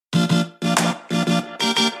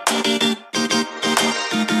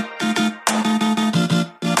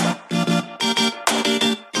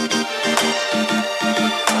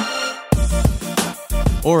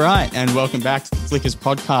All right, and welcome back to the Flickers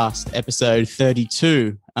podcast, episode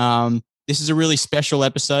 32. This is a really special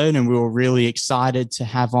episode, and we were really excited to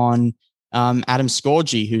have on Adam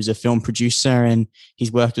Scorgie, who's a film producer, and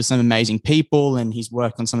he's worked with some amazing people, and he's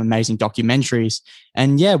worked on some amazing documentaries.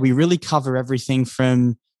 And yeah, we really cover everything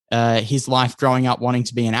from his life growing up wanting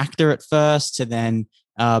to be an actor at first, to then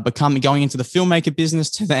going into the filmmaker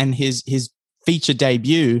business, to then his feature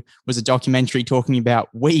debut was a documentary talking about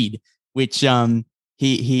weed, which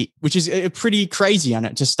which is pretty crazy on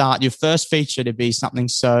it to start your first feature to be something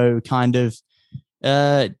so kind of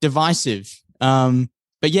divisive. But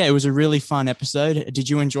yeah, it was a really fun episode. Did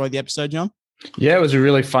you enjoy the episode, John? Yeah, it was a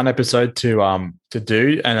really fun episode to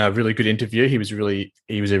do, and a really good interview. He was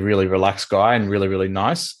a really relaxed guy and really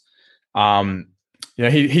nice.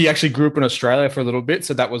 He actually grew up in Australia for a little bit,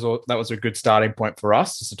 so that was a good starting point for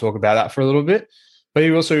us, just to talk about that for a little bit. But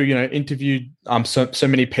he also, interviewed so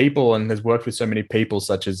many people and has worked with so many people,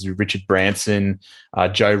 such as Richard Branson,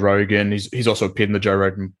 Joe Rogan. He's also appeared in the Joe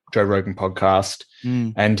Rogan podcast,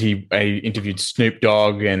 and he interviewed Snoop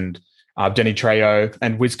Dogg and Danny Trejo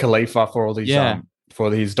and Wiz Khalifa for all these for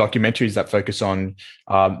these documentaries that focus on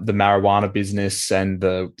the marijuana business and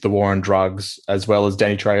the war on drugs, as well as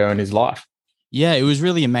Danny Trejo and his life. Yeah, it was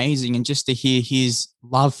really amazing. And just to hear his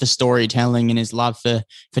love for storytelling and his love for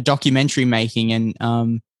documentary making.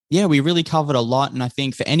 And we really covered a lot. And I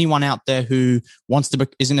think for anyone out there who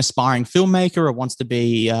is an aspiring filmmaker or wants to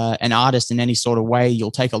be an artist in any sort of way, you'll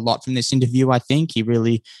take a lot from this interview. I think he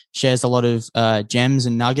really shares a lot of gems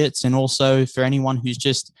and nuggets. And also for anyone who's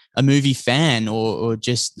just a movie fan or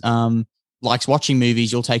just likes watching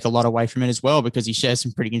movies, you'll take a lot away from it as well, because he shares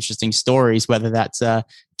some pretty interesting stories, whether that's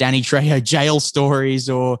Danny Trejo jail stories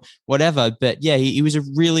or whatever. But yeah, he was a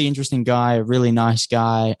really interesting guy, a really nice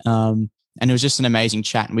guy. And it was just an amazing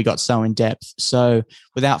chat, and we got so in depth. So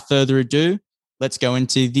without further ado, let's go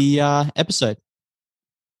into the episode.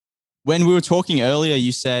 When we were talking earlier,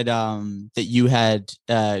 you said that you had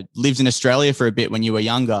lived in Australia for a bit when you were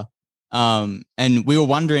younger. And we were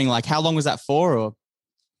wondering, like, how long was that for, or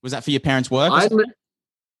was that for your parents' work? My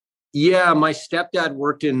stepdad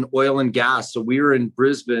worked in oil and gas. So we were in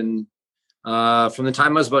Brisbane from the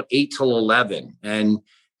time I was about 8 till 11. And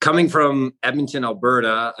coming from Edmonton,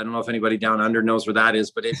 Alberta, I don't know if anybody down under knows where that is,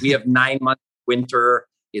 but we have 9 months of winter.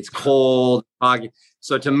 It's cold.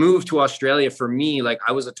 So to move to Australia for me, like,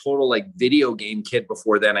 I was a total video game kid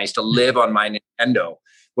before then. I used to live on my Nintendo.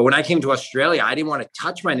 But when I came to Australia, I didn't want to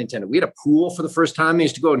touch my Nintendo. We had a pool for the first time. I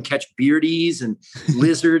used to go and catch beardies and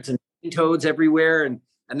lizards and toads everywhere.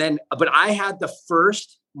 But I had the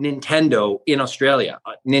first Nintendo in Australia.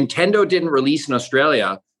 Nintendo didn't release in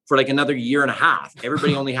Australia for another year and a half.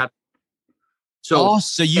 Everybody only had. So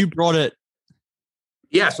you brought it.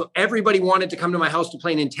 Yeah. So everybody wanted to come to my house to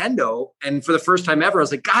play Nintendo. And for the first time ever, I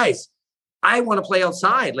was like, guys, I want to play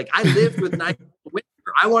outside. I lived with 9 months of winter.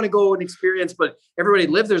 I want to go and experience, but everybody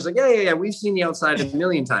lived there's yeah. We've seen the outside a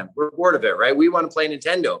million times. We're bored of it, right? We want to play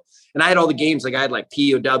Nintendo. And I had all the games. I had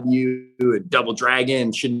POW, Double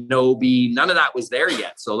Dragon, Shinobi. None of that was there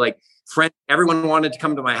yet. So everyone wanted to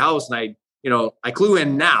come to my house, and I clue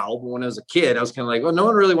in now, but when I was a kid, I was kind of like, well, no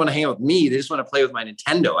one really want to hang out with me. They just want to play with my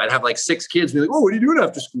Nintendo. I'd have 6 kids be like, oh, what are you doing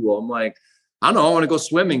after school? I'm like, I don't know, I want to go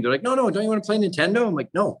swimming. They're like, no, don't you want to play Nintendo? I'm like,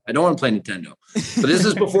 no, I don't want to play Nintendo. But this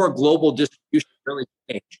is before global distribution really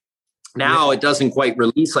changed. Now it doesn't quite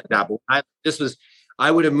release like that. But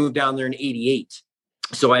I would have moved down there in 88.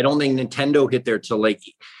 So I don't think Nintendo hit there till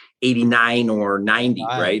 89 or 90,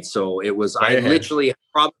 right? So it was, literally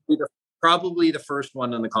probably the first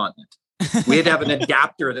one on the continent. We had to have an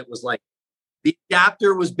adapter that was the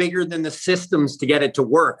adapter was bigger than the systems to get it to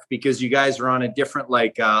work, because you guys are on a different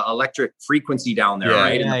electric frequency down there,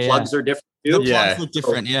 right? And the plugs are different too. The plugs look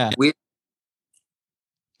different, so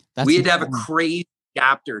we had to have a crazy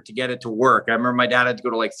adapter to get it to work. I remember my dad had to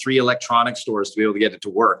go to 3 electronic stores to be able to get it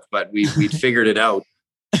to work, but we'd figured it out.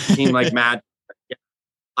 It seemed like mad.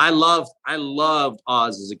 I loved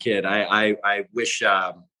Oz as a kid. I wish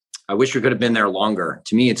we could have been there longer.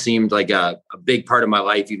 To me, it seemed like a big part of my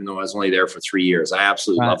life, even though I was only there for 3 years. I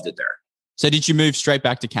absolutely loved it there. So did you move straight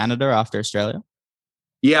back to Canada after Australia?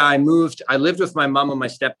 Yeah, I moved. I lived with my mom and my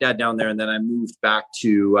stepdad down there, and then I moved back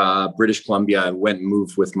to British Columbia. I went and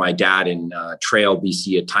moved with my dad in Trejo,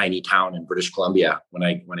 BC, a tiny town in British Columbia when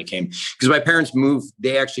I came. Because my parents moved.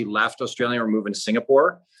 They actually left Australia and were moving to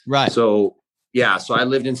Singapore. Right. So I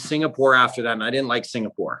lived in Singapore after that, and I didn't like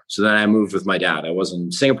Singapore. So then I moved with my dad.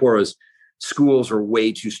 Schools were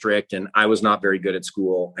way too strict, and I was not very good at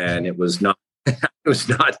school, and it was not.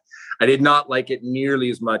 I did not like it nearly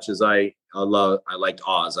as much as I liked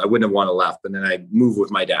Oz. I wouldn't have wanted to left, but then I moved with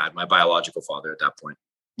my dad, my biological father at that point.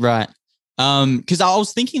 Right. Because I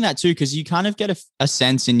was thinking that too, because you kind of get a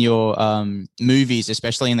sense in your movies,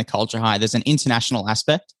 especially in the culture high, there's an international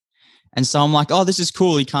aspect. And so I'm like, oh, this is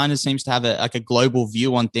cool. He kind of seems to have a global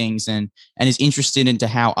view on things and is interested into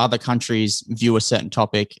how other countries view a certain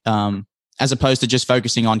topic, as opposed to just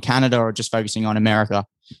focusing on Canada or just focusing on America.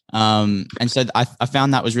 And so I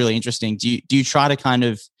found that was really interesting. Do you try to kind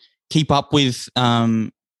of keep up with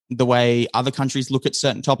the way other countries look at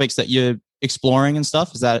certain topics that you're exploring and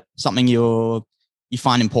stuff? Is that something you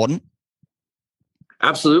find important?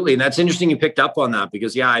 Absolutely. And that's interesting you picked up on that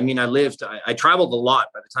because, yeah, I mean, I traveled a lot.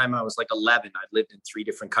 By the time I was like 11, I'd lived in 3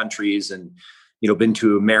 different countries and, been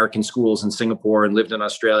to American schools in Singapore and lived in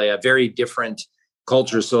Australia, very different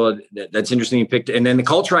culture. So that's interesting you picked. And then the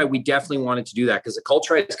Culture, we definitely wanted to do that because the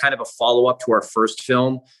Culture is kind of a follow-up to our first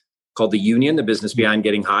film called The Union, The Business Behind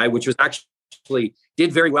Getting High, which was actually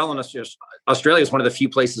did very well in Australia. Australia is one of the few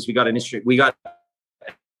places we got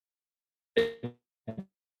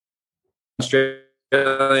Australia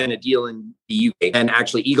and a deal in the UK, and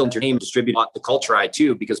actually Eagle Entertainment distributed the Culture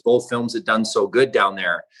too, because both films had done so good down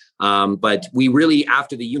there. But we really,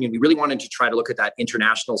 after The Union, we really wanted to try to look at that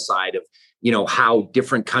international side of, how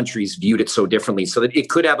different countries viewed it so differently so that it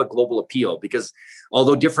could have a global appeal. Because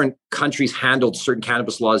although different countries handled certain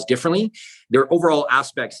cannabis laws differently, there are overall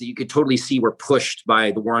aspects that you could totally see were pushed by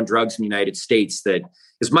the war on drugs in the United States. That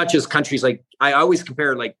as much as countries like, I always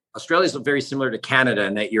compare, like Australia is very similar to Canada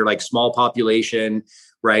in that you're like small population,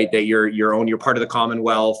 right? That you're part of the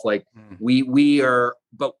Commonwealth. Like we are,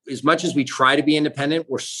 but as much as we try to be independent,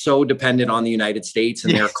 we're so dependent on the United States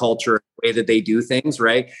and their culture, the way that they do things,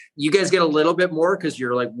 right? You guys get a little bit more because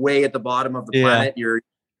you're like way at the bottom of the planet. You're your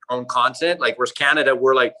own continent. Like whereas Canada,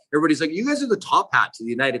 we're like, everybody's like, you guys are the top hat to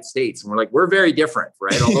the United States. And we're like, we're very different,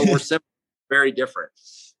 right? Although we're similar, very different,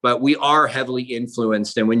 but we are heavily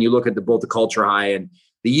influenced. And when you look at both the Culture High and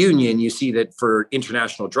the Union, you see that for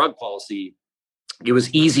international drug policy, it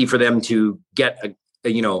was easy for them to get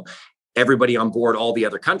everybody on board, all the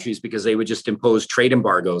other countries, because they would just impose trade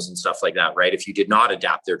embargoes and stuff like that, right? If you did not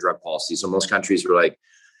adapt their drug policy. So most countries were like,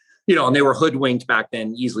 and they were hoodwinked back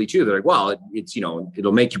then easily too. They're like, well, it's,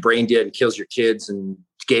 it'll make your brain dead and kills your kids and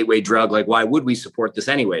gateway drug. Like, why would we support this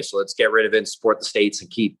anyway? So let's get rid of it and support the states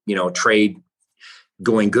and keep, trade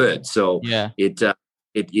going good. So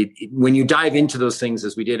when you dive into those things,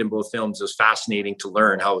 as we did in both films, it was fascinating to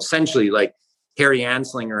learn how essentially like Harry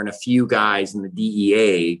Anslinger and a few guys in the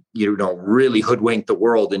DEA, really hoodwinked the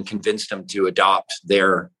world and convinced them to adopt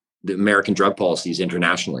the American drug policies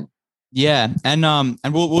internationally. Yeah. And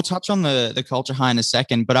we'll touch on the Culture High in a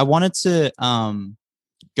second, but I wanted to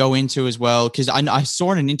go into as well, because I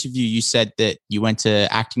saw in an interview you said that you went to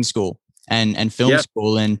acting school and film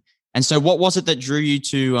school. And so what was it that drew you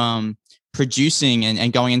to producing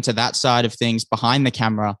and going into that side of things behind the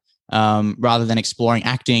camera rather than exploring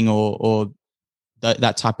acting or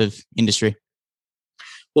that type of industry?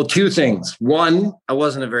 Well, 2 things. One, I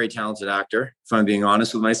wasn't a very talented actor, if I'm being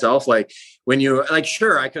honest with myself. Like when you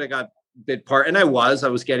sure, I could have got bit part, and I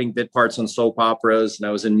was getting bit parts on soap operas, and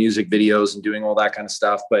I was in music videos and doing all that kind of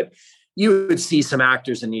stuff. But you would see some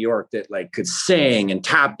actors in New York that like could sing and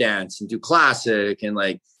tap dance and do classic and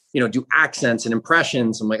do accents and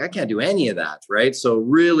impressions. I'm like, I can't do any of that. Right. So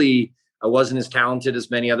really, I wasn't as talented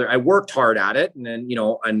as many other. I worked hard at it, and then,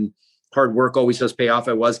 and hard work always does pay off.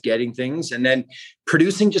 I was getting things, and then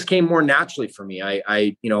producing just came more naturally for me.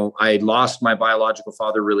 I lost my biological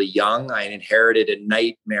father really young. I inherited a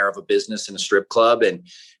nightmare of a business in a strip club and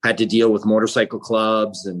had to deal with motorcycle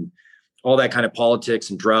clubs and all that kind of politics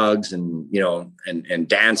and drugs and, and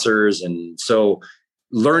dancers. And so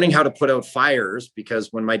learning how to put out fires, because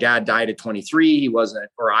when my dad died at 23,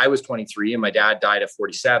 I was 23 and my dad died at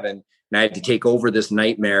 47, and I had to take over this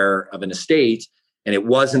nightmare of an estate. And it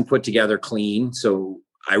wasn't put together clean. So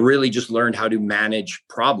I really just learned how to manage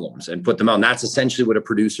problems and put them out. And that's essentially what a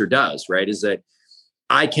producer does, right? Is that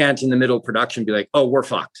I can't in the middle of production be like, oh, we're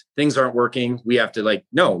fucked. Things aren't working. We have to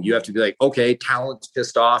no, you have to be like, okay, talent's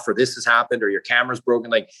pissed off, or this has happened, or your camera's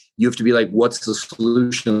broken. Like you have to be like, what's the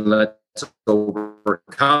solution? Let's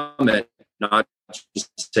overcome it, not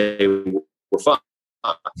just say we're fucked.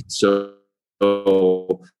 So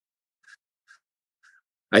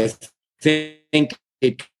I think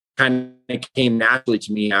it kind of came naturally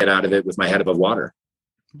to me out of it with my head above water.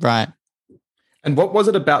 Right. And what was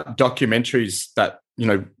it about documentaries that,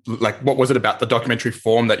 what was it about the documentary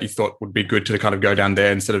form that you thought would be good to kind of go down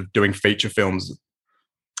there instead of doing feature films?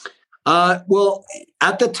 Well,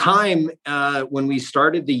 at the time when we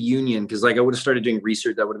started the union, because like I would have started doing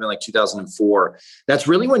research, that would have been like 2004. That's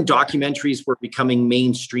really when documentaries were becoming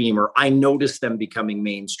mainstream, or I noticed them becoming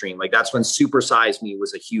mainstream. Like that's when Super Size Me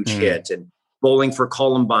was a huge hit, and Bowling for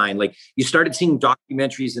Columbine. Like you started seeing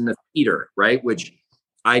documentaries in the theater, right? Which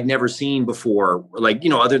I'd never seen before, like,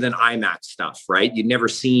 other than IMAX stuff, right? You'd never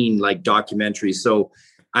seen like documentaries. So,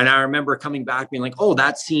 and I remember coming back being like, oh,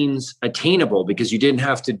 that seems attainable because you didn't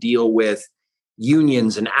have to deal with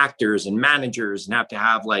unions and actors and managers and have to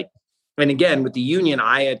have like, and again, with the union,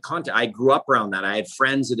 I had contact, I grew up around that. I had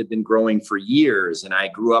friends that had been growing for years, and I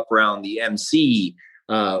grew up around the MC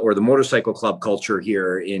or the motorcycle club culture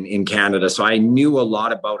here in Canada. So I knew a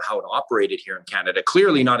lot about how it operated here in Canada.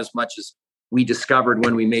 Clearly not as much as we discovered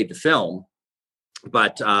when we made the film,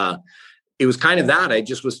 but it was kind of that. I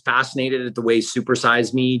just was fascinated at the way Super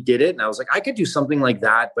Size Me did it. And I was like, I could do something like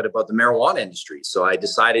that, but about the marijuana industry. So I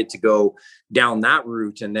decided to go down that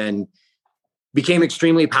route, and then became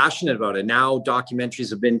extremely passionate about it. Now documentaries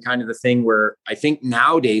have been kind of the thing where I think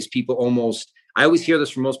nowadays people almost, I always hear this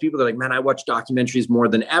from most people. They're like, man, I watch documentaries more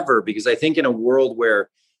than ever, because I think in a world where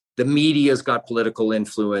the media's got political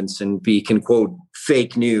influence and can quote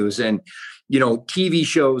fake news, and, TV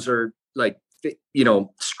shows are like,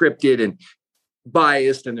 scripted and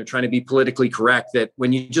biased, and they're trying to be politically correct, that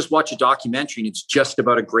when you just watch a documentary and it's just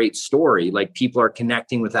about a great story, like people are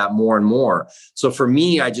connecting with that more and more. So for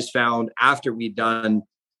me, I just found after we'd done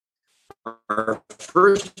our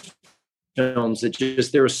first films that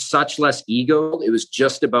there was such less ego. It was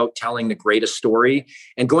just about telling the greatest story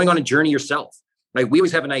and going on a journey yourself. Like we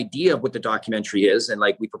always have an idea of what the documentary is, and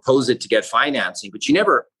like we propose it to get financing, but you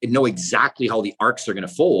never know exactly how the arcs are going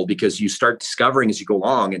to fold, because you start discovering as you go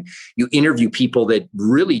along, and you interview people that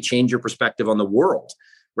really change your perspective on the world,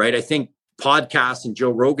 right? I think podcasts and Joe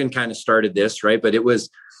Rogan kind of started this, right? But it was,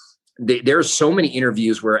 there are so many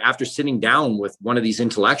interviews where after sitting down with one of these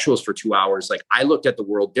intellectuals for 2 hours, like I looked at the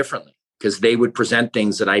world differently, because they would present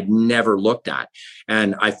things that I'd never looked at.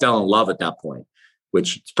 And I fell in love at that point,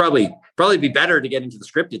 which it's probably be better to get into the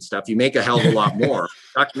scripted stuff. You make a hell of a lot more.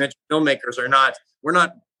 Documentary filmmakers are not, we're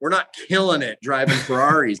not killing it driving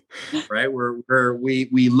Ferraris, right?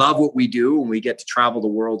 We love what we do, and we get to travel the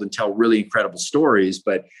world and tell really incredible stories.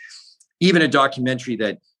 But even a documentary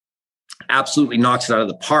that absolutely knocks it out of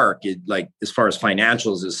the park, it, like as far as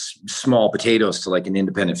financials, is small potatoes to like an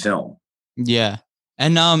independent film. Yeah.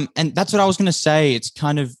 And that's what I was going to say. It's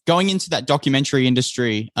kind of going into that documentary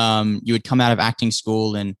industry. You had come out of acting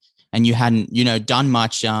school and you hadn't, done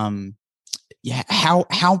much. How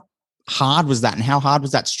hard was that? And how hard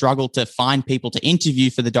was that struggle to find people to interview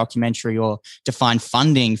for the documentary, or to find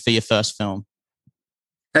funding for your first film?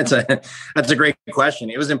 That's a great question.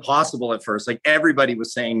 It was impossible at first. Like everybody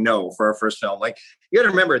was saying no for our first film. Like you got to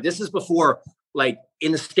remember, this is before, like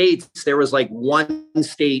in the States, there was like one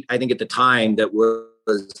state, I think at the time, that was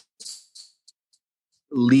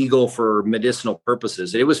legal for medicinal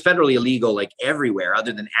purposes. It was federally illegal like everywhere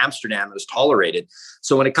other than Amsterdam. It was tolerated.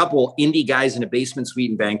 So when a couple indie guys in a basement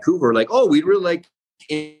suite in Vancouver were like, oh, we'd really like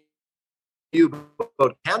you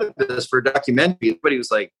about cannabis for a documentary, everybody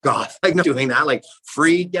was like, God, like not doing that, like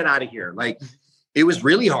free, get out of here. Like it was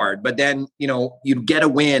really hard. But then, you'd get a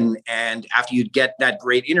win. And after you'd get that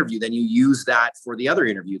great interview, then you use that for the other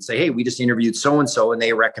interview. You'd say, hey, we just interviewed so-and-so and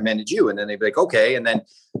they recommended you. And then they'd be like, okay. And then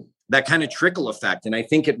that kind of trickle effect. And I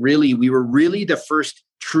think we were really the first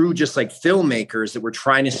true, just like filmmakers that were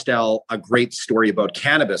trying to tell a great story about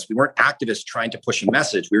cannabis. We weren't activists trying to push a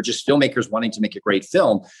message. We were just filmmakers wanting to make a great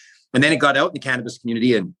film. And then it got out in the cannabis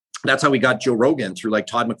community, and that's how we got Joe Rogan through like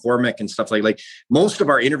Todd McCormick and stuff like most of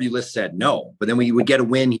our interview lists said no, but then we would get a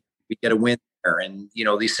win. We'd get a win there, and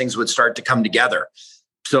these things would start to come together.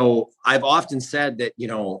 So I've often said that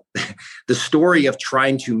the story of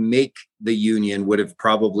trying to make the union would have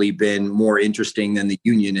probably been more interesting than the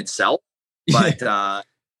union itself. But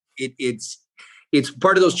it's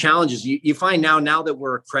part of those challenges you find now that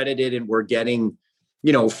we're accredited and we're getting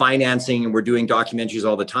financing and we're doing documentaries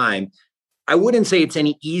all the time. I wouldn't say it's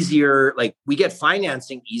any easier. Like we get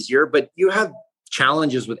financing easier, but you have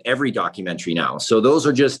challenges with every documentary now. So those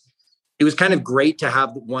are it was kind of great to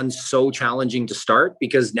have one so challenging to start,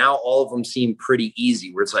 because now all of them seem pretty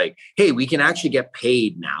easy, where it's like, hey, we can actually get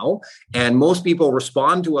paid now. And most people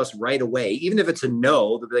respond to us right away. Even if it's a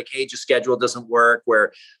no, they'll be like, hey, just schedule doesn't work.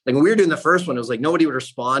 Where like when we were doing the first one, it was like, nobody would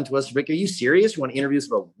respond to us. Like, are you serious? You want interviews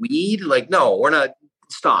about weed? Like, no, we're not.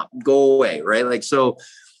 Stop, go away. Right. Like, so,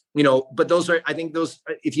 but those are, I think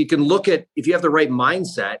if you have the right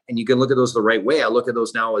mindset and you can look at those the right way, I look at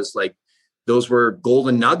those now as like those were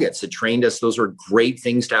golden nuggets. It trained us. Those were great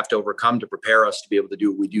things to have to overcome to prepare us to be able to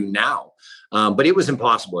do what we do now. But it was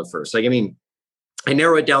impossible at first. Like, I mean, I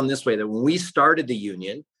narrow it down this way, that when we started the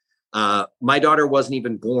union, my daughter wasn't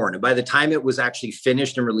even born. And by the time it was actually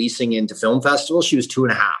finished and releasing into film festivals, she was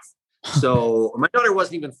 2.5. So my daughter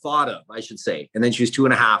wasn't even thought of, I should say. And then she was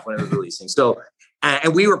 2.5 when it was releasing. So,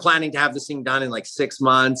 and we were planning to have this thing done in like 6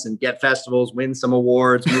 months and get festivals, win some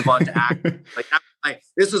awards, move on to act.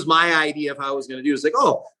 This was my idea of how I was going to do it. It's like,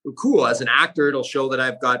 oh, well, cool. As an actor, it'll show that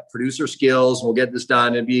I've got producer skills. We'll get this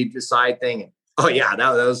done and be the side thing. And, oh yeah,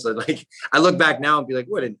 that was like, I look back now and be like,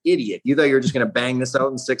 what an idiot. You thought you were just going to bang this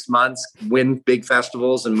out in 6 months, win big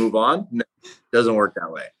festivals and move on? No, it doesn't work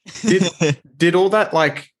that way. Did all that,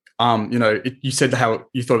 like, you said how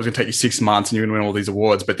you thought it was going to take you 6 months and you're going to win all these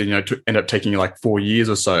awards, but then, end up taking you like 4 years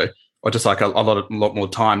or so, or just like a lot more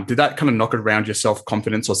time. Did that kind of knock around your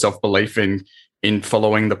self-confidence or self-belief in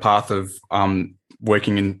following the path of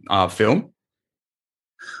working in film?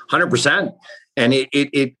 100%. And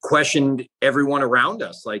it questioned everyone around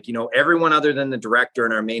us. Like, everyone other than the director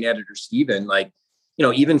and our main editor, Steven, like,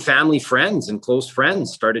 even family, friends and close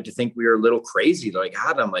friends started to think we were a little crazy. They're like,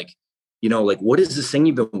 Adam, like, like, what is this thing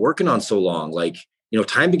you've been working on so long? Like,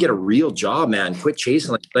 time to get a real job, man. Quit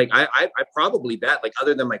chasing. Like I probably bet, like,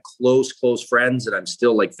 other than my close friends that I'm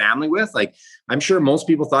still like family with, like, I'm sure most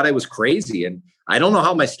people thought I was crazy. And I don't know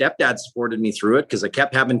how my stepdad supported me through it, because I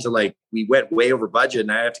kept having to, like, we went way over budget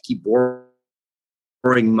and I have to keep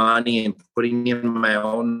borrowing money and putting in my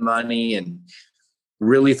own money, and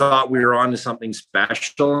really thought we were on to something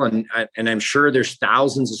special. And I'm sure there's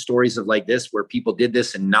thousands of stories of like this where people did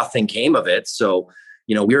this and nothing came of it. So,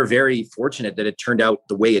 we were very fortunate that it turned out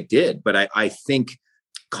the way it did. But I think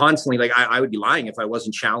constantly, like, I would be lying if I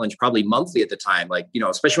wasn't challenged probably monthly at the time. Like,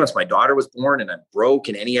 especially once my daughter was born and I'm broke,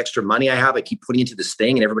 and any extra money I have, I keep putting into this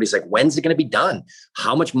thing, and everybody's like, when's it going to be done?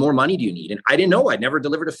 How much more money do you need? And I didn't know. I'd never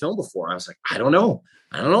delivered a film before. I was like, I don't know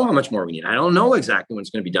how much more we need. I don't know exactly when it's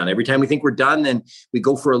going to be done. Every time we think we're done, then we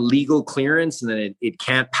go for a legal clearance, and then it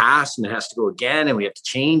can't pass, and it has to go again, and we have to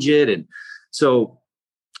change it. And so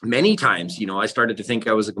many times, I started to think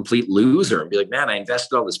I was a complete loser and be like, man, I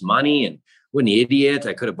invested all this money, and what an idiot.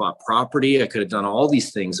 I could have bought property. I could have done all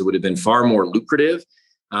these things that would have been far more lucrative.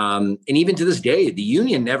 And even to this day, the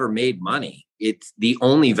union never made money. It's the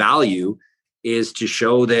only value is to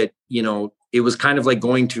show that, it was kind of like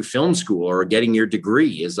going to film school or getting your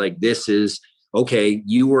degree, is like, this is okay.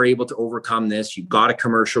 You were able to overcome this. You got a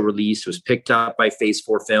commercial release. It was picked up by Phase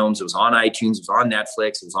 4 Films. It was on iTunes. It was on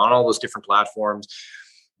Netflix. It was on all those different platforms.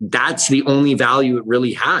 That's the only value it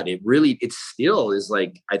really had. It still is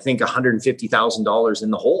like, I think $150,000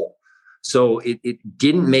 in the hole. So it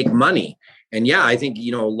didn't make money. And yeah, I think,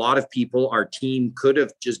 a lot of people, our team could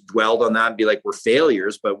have just dwelled on that and be like, we're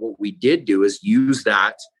failures. But what we did do is use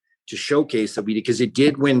that to showcase that because it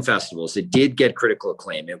did win festivals. It did get critical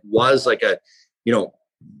acclaim. It was like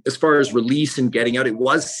as far as release and getting out, it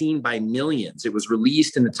was seen by millions. It was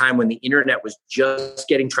released in the time when the internet was just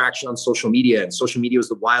getting traction on social media, and social media was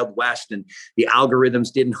the Wild West, and the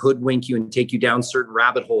algorithms didn't hoodwink you and take you down certain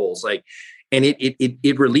rabbit holes. And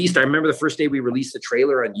it released. I remember the first day we released the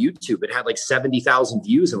trailer on YouTube, it had like 70,000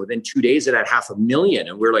 views, and within 2 days it had 500,000.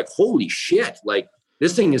 And we're like, holy shit, like,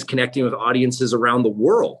 this thing is connecting with audiences around the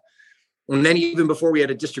world. And then even before we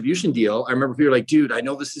had a distribution deal, I remember people were like, dude, I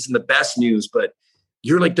know this isn't the best news, but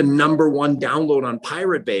you're like the #1 download on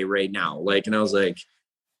Pirate Bay right now. Like, and I was like,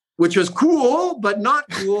 which was cool, but not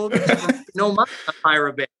cool. No money on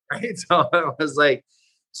Pirate Bay, right? So I was like,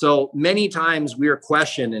 so many times we were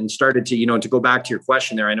questioned and started to, to go back to your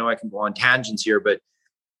question there. I know I can go on tangents here, but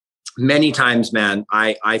many times, man,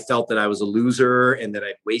 I felt that I was a loser and that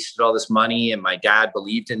I'd wasted all this money, and my dad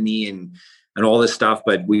believed in me and all this stuff.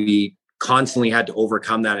 But we constantly had to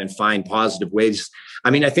overcome that and find positive ways.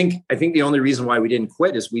 I mean, I think the only reason why we didn't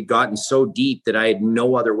quit is we'd gotten so deep that I had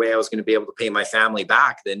no other way I was going to be able to pay my family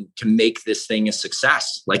back than to make this thing a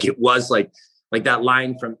success. Like, it was like that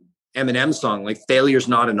line from Eminem's song, like, failure's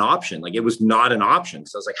not an option. Like, it was not an option.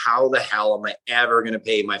 So I was like, how the hell am I ever going to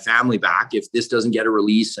pay my family back if this doesn't get a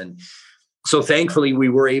release? And so thankfully we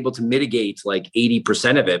were able to mitigate like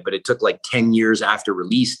 80% of it, but it took like 10 years after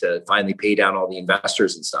release to finally pay down all the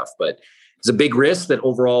investors and stuff. But it's a big risk that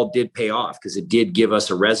overall did pay off, because it did give us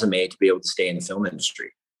a resume to be able to stay in the film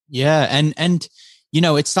industry. Yeah. And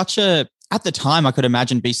it's at the time, I could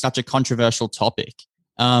imagine be such a controversial topic.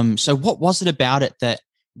 So what was it about it that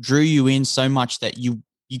drew you in so much that you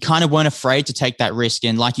you kind of weren't afraid to take that risk.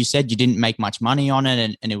 And like you said, you didn't make much money on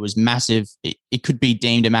it, and it was massive. It could be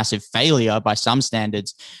deemed a massive failure by some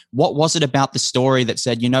standards. What was it about the story that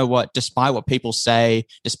said, you know what, despite what people say,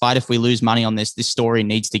 despite if we lose money on this story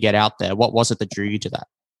needs to get out there? What was it that drew you to that?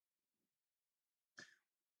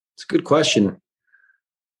 It's a good question.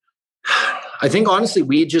 I think honestly,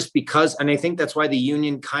 and I think that's why the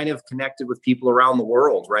union kind of connected with people around the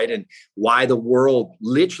world, right? And why the world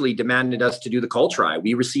literally demanded us to do the culture eye.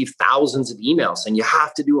 We received thousands of emails saying, you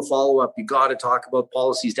have to do a follow-up. You got to talk about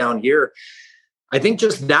policies down here. I think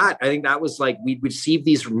that was like, we'd receive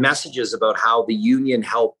these messages about how the union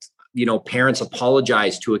helped, parents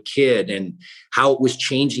apologize to a kid and how it was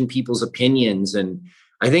changing people's opinions. And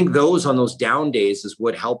I think on those down days is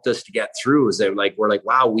what helped us to get through. Is that we're like,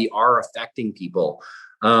 wow, we are affecting people.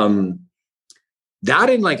 That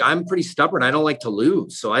and like, I'm pretty stubborn. I don't like to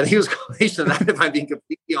lose. So I think it was a combination of that, if I'm being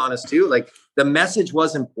completely honest too. Like the message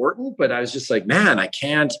was important, but I was just like, man, I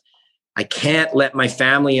can't let my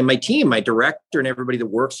family and my team, my director and everybody that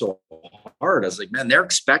works so hard. I was like, man, they're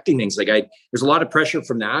expecting things. Like there's a lot of pressure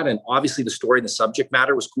from that. And obviously the story and the subject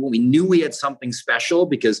matter was cool. We knew we had something special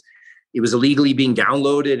because it was illegally being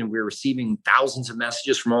downloaded and we were receiving thousands of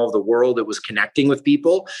messages from all over the world that was connecting with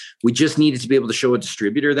people. We just needed to be able to show a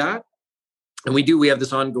distributor that. And we have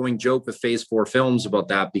this ongoing joke with Phase 4 Films about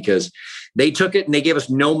that, because they took it and they gave us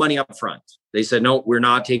no money up front. They said, no, we're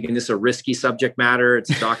not taking this a risky subject matter. It's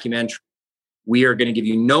a documentary. We are going to give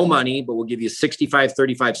you no money, but we'll give you a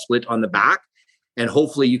 65-35 split on the back. And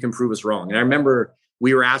hopefully you can prove us wrong. And I remember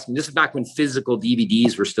we were asking, this is back when physical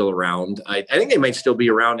DVDs were still around. I think they might still be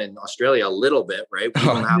around in Australia a little bit, right? We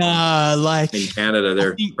don't have them in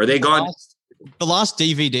Canada. Are they gone? The last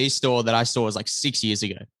DVD store that I saw was like 6 years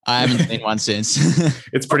ago. I haven't seen one since.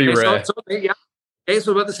 It's pretty rare. So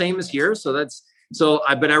about the same as here.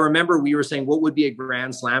 But I remember we were saying, what would be a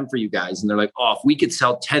grand slam for you guys? And they're like, if we could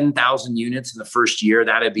sell 10,000 units in the first year,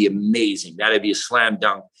 that'd be amazing. That'd be a slam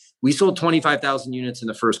dunk. We sold 25,000 units in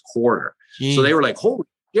the first quarter. Jeez. So they were like, holy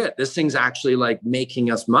shit, this thing's actually like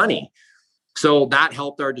making us money. So that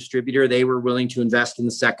helped our distributor. They were willing to invest in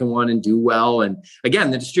the second one and do well. And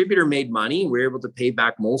again, the distributor made money. We were able to pay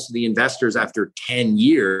back most of the investors after 10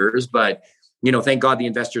 years. But, thank God the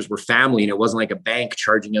investors were family and it wasn't like a bank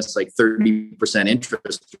charging us like 30%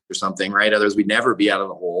 interest or something, right? Otherwise we'd never be out of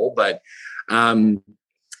the hole. But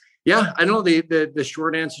yeah, I don't know. The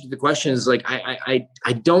short answer to the question is like,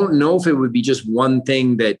 I don't know if it would be just one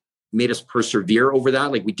thing that made us persevere over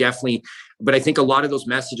that. Like but I think a lot of those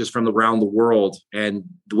messages from around the world and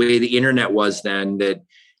the way the internet was then, that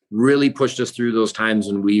really pushed us through those times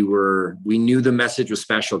when we knew the message was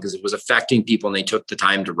special because it was affecting people and they took the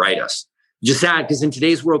time to write us. Just sad, because in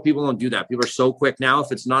today's world, people don't do that. People are so quick now.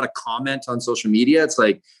 If it's not a comment on social media, it's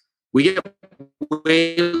like we get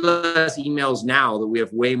way less emails now that we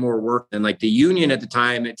have way more work. And like the union at the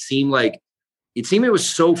time, it seemed it was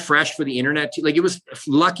so fresh for the internet too. Like it was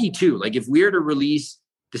lucky too. Like if we were to release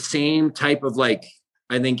the same type of like,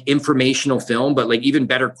 I think informational film, but like even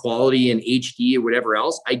better quality and HD or whatever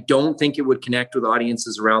else, I don't think it would connect with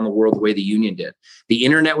audiences around the world the way the union did. The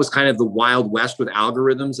internet was kind of the Wild West with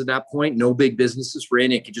algorithms at that point. No big businesses were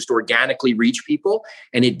in it. It could just organically reach people.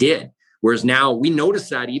 And it did. Whereas now we notice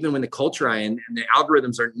that even when the culture eye and the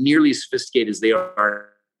algorithms aren't nearly as sophisticated as they are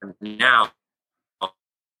now,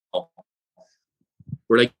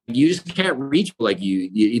 where like you just can't reach like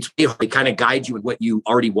it kind of guides you in what you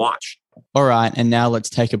already watched. All right. And now let's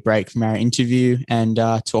take a break from our interview and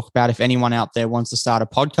talk about if anyone out there wants to start a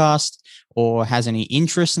podcast or has any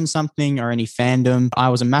interest in something or any fandom. I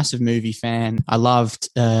was a massive movie fan. I loved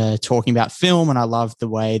talking about film and I loved the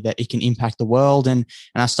way that it can impact the world. And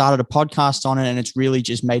I started a podcast on it and it's really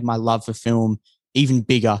just made my love for film even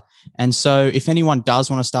bigger. And so if anyone does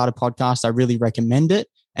want to start a podcast, I really recommend it.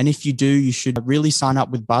 And if you do, you should really sign up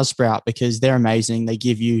with Buzzsprout because they're amazing. They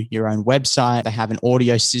give you your own website. They have an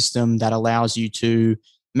audio system that allows you to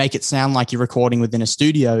make it sound like you're recording within a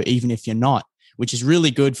studio, even if you're not, which is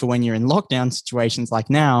really good for when you're in lockdown situations like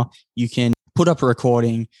now. You can put up a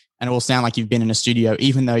recording and it will sound like you've been in a studio,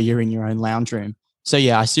 even though you're in your own lounge room. So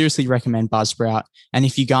yeah, I seriously recommend Buzzsprout. And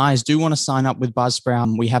if you guys do want to sign up with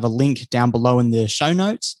Buzzsprout, we have a link down below in the show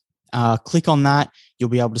notes. Click on that. You'll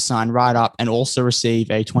be able to sign right up and also receive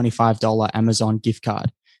a $25 Amazon gift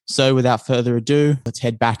card. So without further ado, let's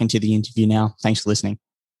head back into the interview now. Thanks for listening.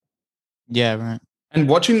 Yeah, right. And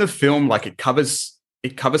watching the film, like it covers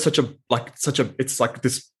it's like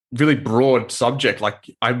this really broad subject. Like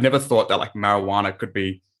I've never thought that like marijuana could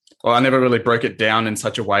be, or I never really broke it down in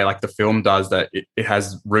such a way like the film does, that it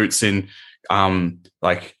has roots in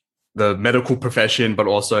like the medical profession, but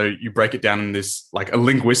also you break it down in this like a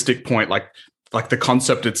linguistic point, like the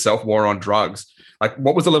concept itself, war on drugs. Like,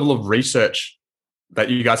 what was the level of research that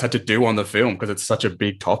you guys had to do on the film? Because it's such a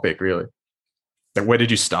big topic, really. Like, where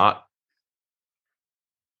did you start?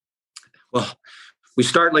 Well, we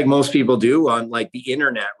start like most people do on like the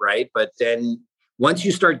internet, right? But then once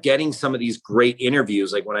you start getting some of these great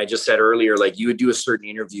interviews, like when I just said earlier, like you would do a certain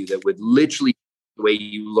interview that would literally the way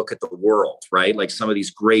you look at the world, right? Like some of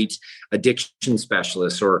these great addiction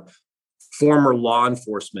specialists or former law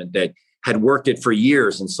enforcement that had worked it for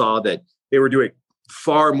years and saw that they were doing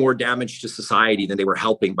far more damage to society than they were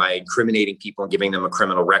helping by incriminating people and giving them a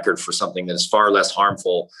criminal record for something that is far less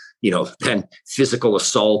harmful, than physical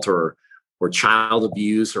assault or child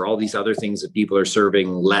abuse or all these other things that people are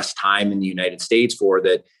serving less time in the United States for.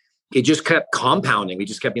 That it just kept compounding. We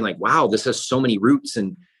just kept being like, wow, this has so many roots.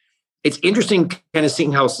 And it's interesting kind of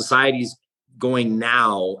seeing how society's going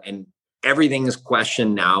now and everything is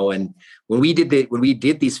questioned now. And when we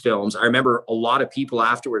did these films, I remember a lot of people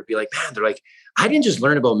afterward be like, man, they're like, I didn't just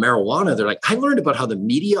learn about marijuana. They're like, I learned about how the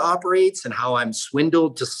media operates and how I'm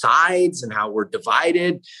swindled to sides and how we're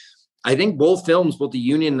divided. I think both films, both The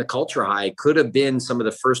Union and The Culture High, could have been some of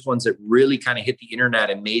the first ones that really kind of hit the internet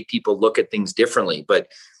and made people look at things differently. But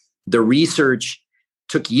the research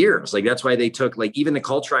took years. Like, that's why they took, like, even The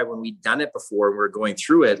Culture High, when we'd done it before and we were going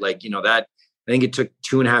through it, like, that I think it took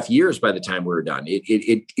 2.5 years by the time we were done.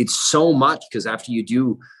 It's so much, because after you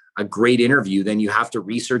do a great interview, then you have to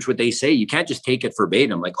research what they say. You can't just take it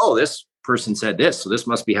verbatim, like, oh, this person said this, so this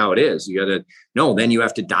must be how it is. You got to no, then you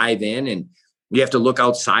have to dive in, and you have to look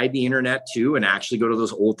outside the internet too, and actually go to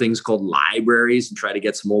those old things called libraries and try to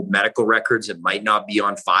get some old medical records that might not be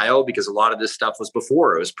on file, because a lot of this stuff was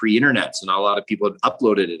before, it was pre-internet. So not a lot of people had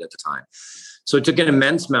uploaded it at the time. So it took an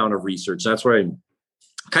immense amount of research. That's why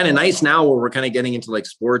kind of nice now where we're kind of getting into like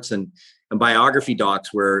sports and biography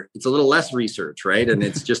docs where it's a little less research, right? And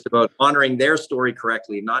it's just about honoring their story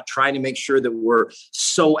correctly, not trying to make sure that we're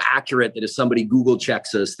so accurate that if somebody Google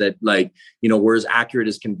checks us that, like, we're as accurate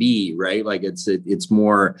as can be, right? Like it's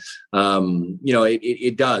more,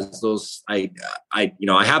 it does those. I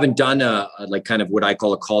haven't done a like kind of what I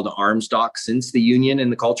call a call to arms doc since The Union and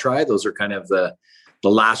The Culture High. Those are kind of the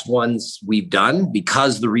last ones we've done,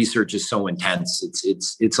 because the research is so intense.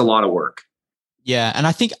 It's a lot of work. Yeah. And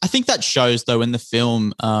I think that shows, though, in the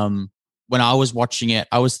film. When I was watching it,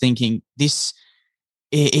 I was thinking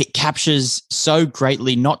it captures so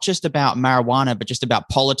greatly, not just about marijuana, but just about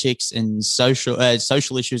politics and social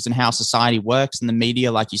issues and how society works and the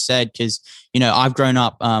media, like you said, because, I've grown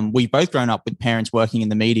up, we've both grown up with parents working in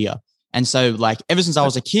the media. And so, like, ever since I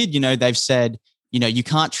was a kid, they've said, you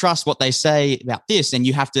can't trust what they say about this, and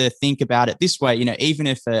you have to think about it this way. Even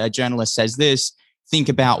if a journalist says this, think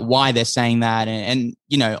about why they're saying that, and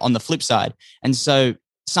on the flip side. And so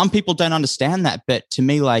some people don't understand that, but to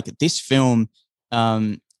me, like, this film,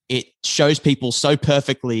 it shows people so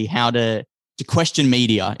perfectly how to question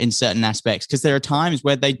media in certain aspects, because there are times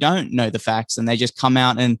where they don't know the facts and they just come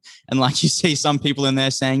out and like, you see some people in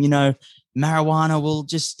there saying, marijuana will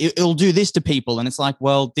it'll do this to people. And it's like,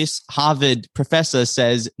 well, this Harvard professor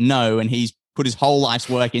says no, and he's put his whole life's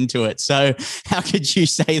work into it. So how could you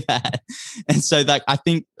say that? And so, like, I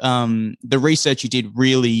think the research you did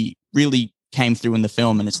really, really came through in the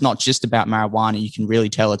film. And it's not just about marijuana. You can really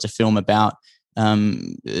tell it's a film about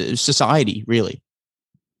society, really.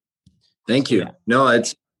 Thank you. Yeah. No,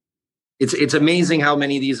 it's amazing how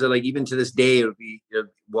many of these are, like, even to this day, it would be,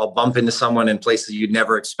 well, bump into someone in places you'd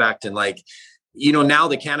never expect. And, like, now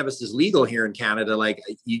that cannabis is legal here in Canada, like,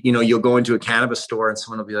 you'll go into a cannabis store and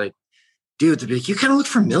someone will be like, dude, they'll be like, you kind of look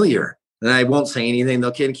familiar. And I won't say anything.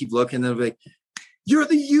 They'll keep looking. They'll be like, you're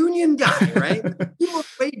the Union guy, right? You look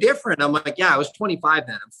way different. I'm like, yeah, I was 25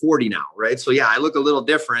 then. I'm 40 now, right? So yeah, I look a little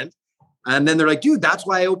different. And then they're like, dude, that's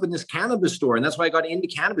why I opened this cannabis store. And that's why I got into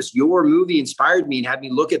cannabis. Your movie inspired me and had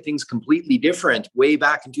me look at things completely different way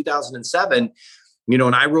back in 2007.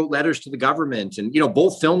 And I wrote letters to the government, and,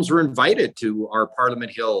 both films were invited to our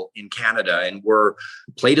Parliament Hill in Canada and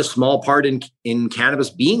played a small part in cannabis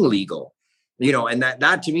being legal, and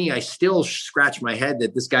that to me, I still scratch my head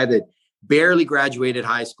that this guy that barely graduated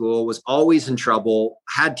high school, was always in trouble,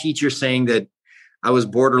 had teachers saying that I was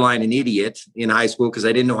borderline an idiot in high school because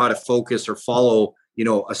I didn't know how to focus or follow,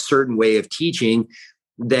 a certain way of teaching,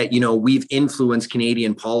 that, we've influenced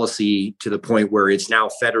Canadian policy to the point where it's now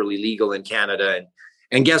federally legal in Canada.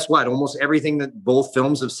 And guess what? Almost everything that both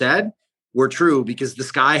films have said were true, because the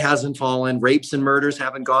sky hasn't fallen, rapes and murders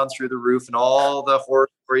haven't gone through the roof, and all the horror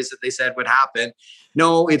stories that they said would happen.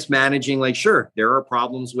 No, it's managing. Like, sure, there are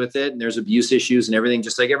problems with it, and there's abuse issues and everything,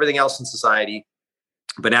 just like everything else in society.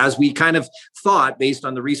 But as we kind of thought, based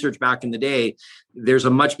on the research back in the day, there's a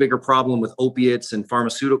much bigger problem with opiates and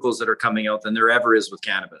pharmaceuticals that are coming out than there ever is with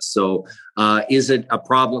cannabis. So is it a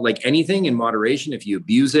problem? Like anything in moderation, if you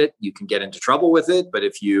abuse it, you can get into trouble with it. But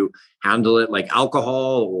if you handle it like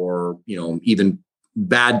alcohol or, even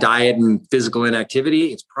bad diet and physical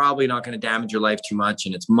inactivity, it's probably not going to damage your life too much.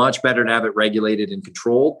 And it's much better to have it regulated and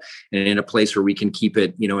controlled and in a place where we can keep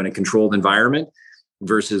it, in a controlled environment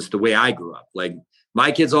versus the way I grew up. Like, my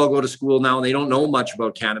kids all go to school now and they don't know much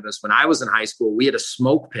about cannabis. When I was in high school, we had a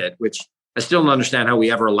smoke pit, which I still don't understand how we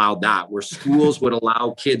ever allowed that, where schools would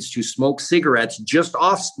allow kids to smoke cigarettes just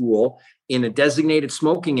off school in a designated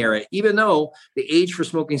smoking area, even though the age for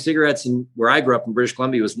smoking cigarettes where I grew up in British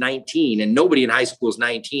Columbia was 19, and nobody in high school is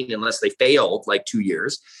 19 unless they failed like 2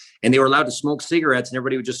 years. And they were allowed to smoke cigarettes and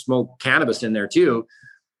everybody would just smoke cannabis in there too.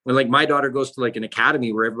 When like my daughter goes to like an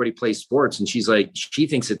academy where everybody plays sports and she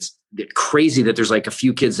thinks it's crazy that there's like a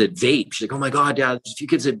few kids that vape. She's like, oh my God, Dad, there's a few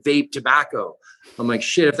kids that vape tobacco. I'm like,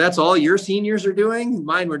 shit, if that's all your seniors are doing,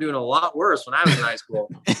 mine were doing a lot worse when I was in high school.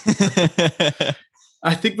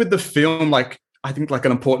 I think with the film,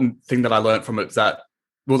 an important thing that I learned from it is that,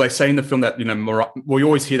 well, they say in the film that, we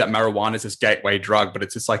always hear that marijuana is this gateway drug, but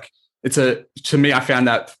it's just like, to me, I found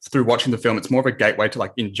that through watching the film, it's more of a gateway to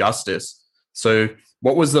like injustice. So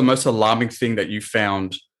what was the most alarming thing that you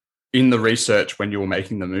found in the research when you were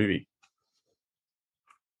making the movie?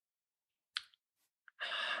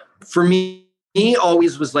 For me,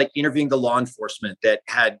 always was like interviewing the law enforcement that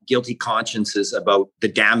had guilty consciences about the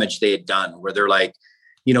damage they had done, where they're like,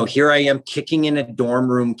 here I am kicking in a dorm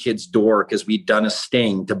room kid's door because we'd done a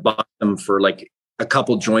sting to bust them for like a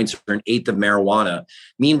couple joints or an eighth of marijuana.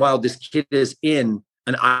 Meanwhile, this kid is in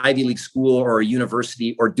an Ivy League school or a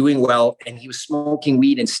university or doing well, and he was smoking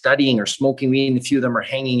weed and studying or smoking weed, and a few of them are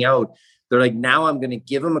hanging out. They're like, now I'm going to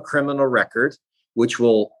give him a criminal record, which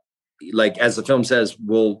will, like, as the film says,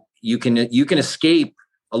 you can escape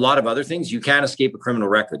a lot of other things. You can't escape a criminal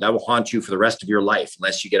record. That will haunt you for the rest of your life,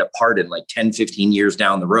 unless you get a pardon like 10, 15 years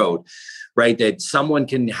down the road, right? That someone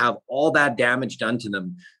can have all that damage done to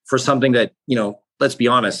them for something that, let's be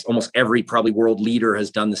honest, almost every probably world leader has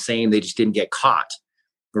done the same. They just didn't get caught.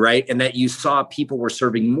 Right. And that you saw people were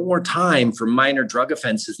serving more time for minor drug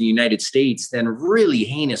offenses in the United States than really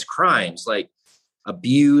heinous crimes like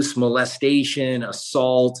abuse, molestation,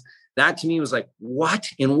 assault. That to me was like, what?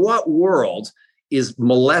 In what world is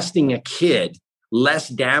molesting a kid less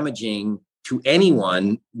damaging to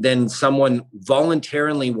anyone than someone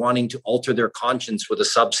voluntarily wanting to alter their conscience with a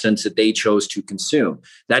substance that they chose to consume?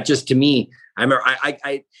 That just, to me, I remember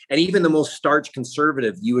and even the most starch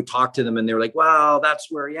conservative, you would talk to them and they were like, wow, that's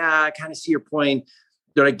where, yeah, I kind of see your point.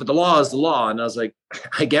 They're like, but the law is the law. And I was like,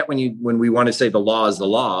 I get when we want to say the law is the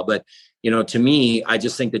law, but to me, I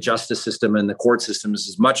just think the justice system and the court system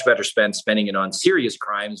is much better spending it on serious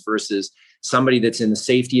crimes versus somebody that's in the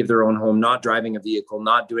safety of their own home, not driving a vehicle,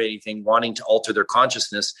 not doing anything, wanting to alter their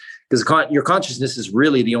consciousness, because your consciousness is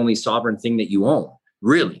really the only sovereign thing that you own.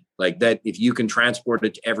 Really, like that, if you can transport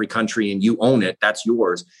it to every country and you own it, that's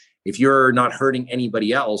yours. If you're not hurting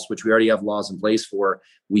anybody else, which we already have laws in place for,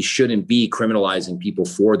 we shouldn't be criminalizing people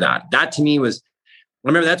for that. That to me was, I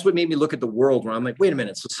remember that's what made me look at the world where I'm like, wait a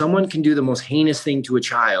minute. So someone can do the most heinous thing to a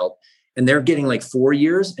child and they're getting like 4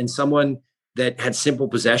 years, and someone that had simple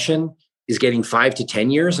possession is getting 5 to 10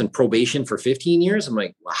 years and probation for 15 years. I'm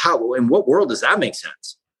like, well, how, in what world does that make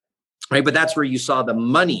sense? Right. But that's where you saw the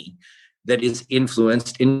money that is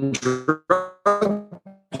influenced in drug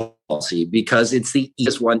policy, because it's the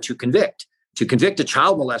easiest one to convict. To convict a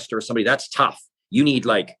child molester or somebody, that's tough. You need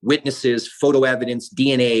like witnesses, photo evidence,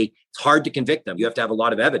 DNA. It's hard to convict them. You have to have a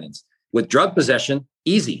lot of evidence. With drug possession,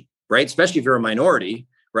 easy, right? Especially if you're a minority,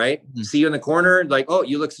 right? Mm-hmm. See you in the corner, like, oh,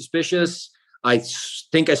 you look suspicious. I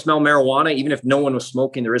think I smell marijuana. Even if no one was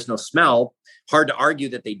smoking, there is no smell. Hard to argue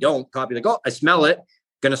that they don't. Copy like, oh, I smell it.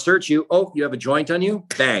 Going to search you. Oh, you have a joint on you?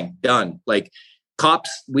 Bang, done. Like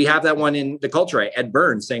cops, we have that one in the culture, right? Ed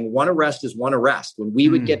Burns saying one arrest is one arrest. When we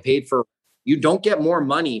would get paid for, you don't get more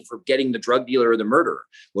money for getting the drug dealer or the murderer.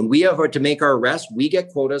 When we have to make our arrest, we get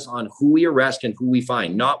quotas on who we arrest and who we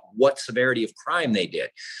find, not what severity of crime they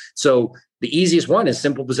did. So the easiest one is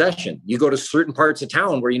simple possession. You go to certain parts of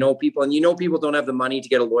town where you know people, and you know people don't have the money to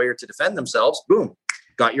get a lawyer to defend themselves. Boom,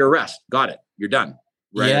 got your arrest. Got it. You're done.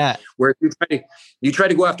 Right. Yeah. Where you try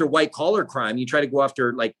to go after white collar crime, you try to go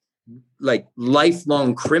after like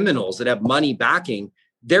lifelong criminals that have money backing.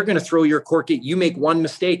 They're going to throw your court gate. You make one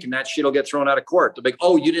mistake and that shit will get thrown out of court. They're like,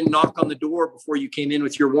 oh, you didn't knock on the door before you came in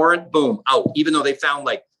with your warrant. Boom, out. Even though they found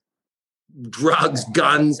like drugs,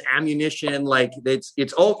 guns, ammunition, like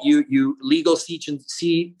it's all you legal season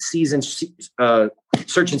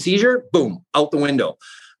search and seizure, boom, out the window.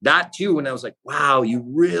 That too, when I was like, wow, you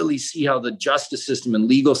really see how the justice system and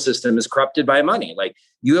legal system is corrupted by money. Like,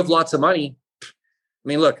 you have lots of money. I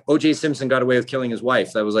mean, look, O.J. Simpson got away with killing his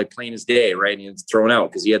wife. That was like plain as day, right? And he was thrown out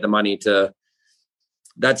because he had the money to.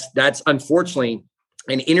 That's unfortunately,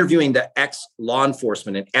 and interviewing the ex-law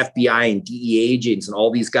enforcement and FBI and DEA agents and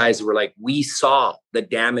all these guys that were like, we saw the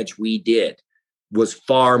damage we did was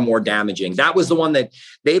far more damaging. That was the one that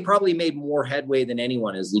they probably made more headway than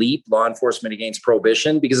anyone, is LEAP, Law Enforcement Against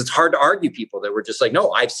Prohibition, because it's hard to argue people that were just like,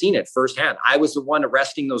 no, I've seen it firsthand. I was the one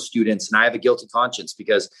arresting those students and I have a guilty conscience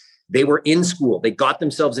because they were in school. They got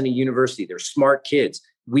themselves into university. They're smart kids.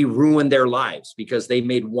 We ruined their lives because they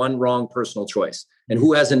made one wrong personal choice. And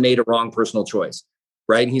who hasn't made a wrong personal choice?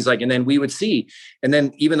 Right. And he's like, and then we would see. And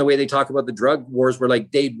then even the way they talk about the drug wars, were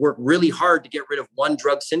like, they'd work really hard to get rid of one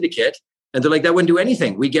drug syndicate. And they're like, that wouldn't do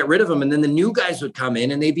anything. We'd get rid of them. And then the new guys would come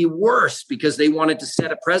in and they'd be worse because they wanted to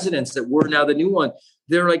set a precedence that we're now the new one.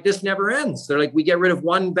 They're like, this never ends. They're like, we get rid of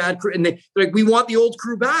one bad crew. And they're like, we want the old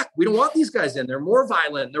crew back. We don't want these guys in. They're more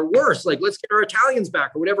violent. They're worse. Like, let's get our Italians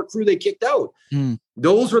back or whatever crew they kicked out.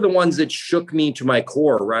 Those were the ones that shook me to my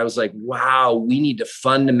core, where I was like, wow, we need to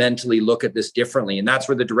fundamentally look at this differently. And that's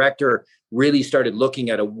where the director really started looking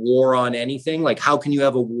at a war on anything. Like, how can you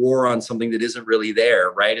have a war on something that isn't really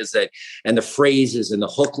there? Right. Is that, and the phrases and the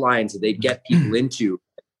hook lines that they get people into.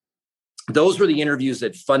 Those were the interviews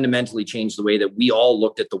that fundamentally changed the way that we all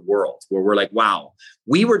looked at the world, where we're like, wow,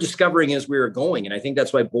 we were discovering as we were going. And I think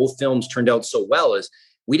that's why both films turned out so well, is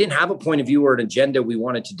we didn't have a point of view or an agenda we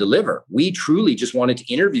wanted to deliver. We truly just wanted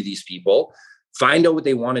to interview these people, find out what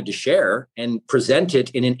they wanted to share, and present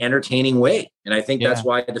it in an entertaining way. And I think that's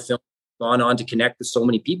why the film gone on to connect with so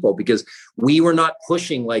many people, because we were not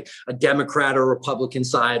pushing like a Democrat or Republican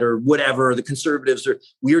side or whatever, or the conservatives, or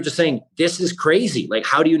we were just saying, this is crazy. Like,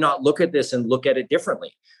 how do you not look at this and look at it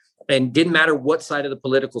differently? And didn't matter what side of the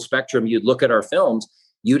political spectrum you'd look at our films,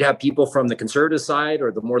 you'd have people from the conservative side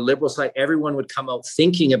or the more liberal side. Everyone would come out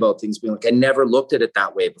thinking about things, being like, I never looked at it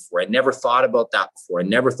that way before. I never thought about that before. I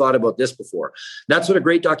never thought about this before. That's what a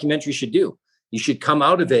great documentary should do. You should come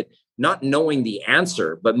out of it not knowing the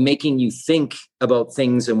answer, but making you think about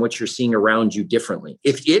things and what you're seeing around you differently.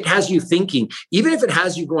 If it has you thinking, even if it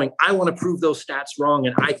has you going, I want to prove those stats wrong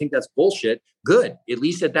and I think that's bullshit, good. At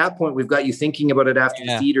least at that point, we've got you thinking about it after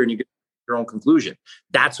the theater and you get your own conclusion.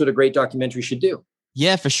 That's what a great documentary should do.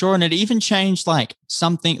 Yeah, for sure. And it even changed like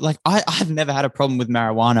something like I've never had a problem with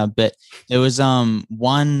marijuana, but there was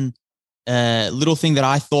one little thing that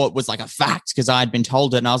I thought was like a fact because I had been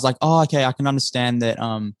told it. And I was like, oh, okay, I can understand that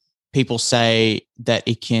people say that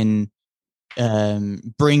it can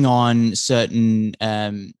bring on certain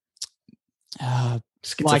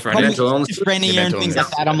schizophrenia and things like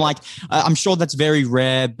that. I'm like, I'm sure that's very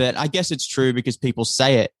rare, but I guess it's true because people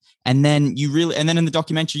say it. And then and then in the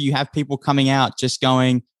documentary, you have people coming out just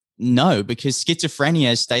going, no, because schizophrenia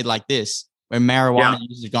has stayed like this, where marijuana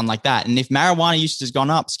use has gone like that. And if marijuana use has gone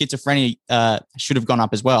up, schizophrenia should have gone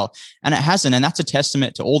up as well. And it hasn't. And that's a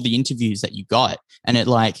testament to all the interviews that you got. And it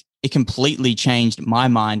completely changed my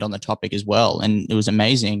mind on the topic as well. And it was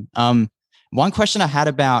amazing. One question I had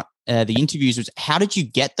about the interviews was, how did you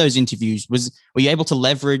get those interviews? Were you able to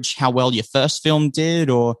leverage how well your first film did,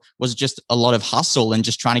 or was it just a lot of hustle and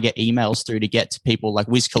just trying to get emails through to get to people like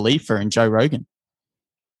Wiz Khalifa and Joe Rogan?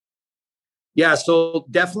 Yeah, so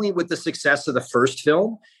definitely with the success of the first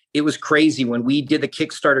film, it was crazy when we did the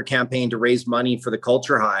Kickstarter campaign to raise money for the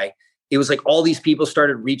Culture High. It was like all these people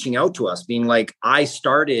started reaching out to us being like, I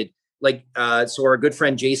started so our good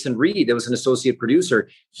friend Jason Reed, that was an associate producer,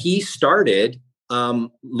 he started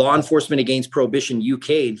Law Enforcement Against Prohibition UK.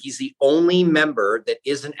 And he's the only member that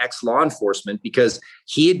isn't ex-law enforcement because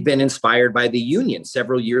he had been inspired by the union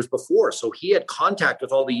several years before. So he had contact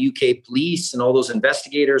with all the UK police and all those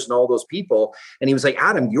investigators and all those people. And he was like,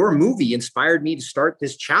 Adam, your movie inspired me to start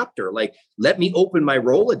this chapter. Like, let me open my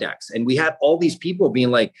Rolodex. And we had all these people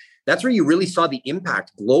being like, that's where you really saw the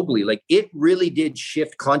impact globally. Like, it really did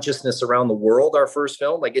shift consciousness around the world, our first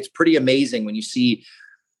film. Like, it's pretty amazing when you see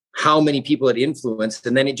how many people it influenced.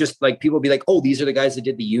 And then it just like, people be like, oh, these are the guys that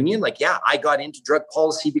did the union. Like, yeah, I got into drug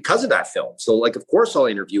policy because of that film. So like, of course I'll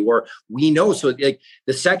interview, or we know. So like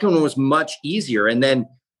the second one was much easier. And then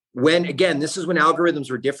when, again, this is when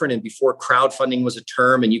algorithms were different and before crowdfunding was a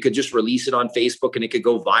term and you could just release it on Facebook and it could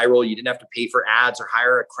go viral. You didn't have to pay for ads or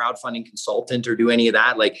hire a crowdfunding consultant or do any of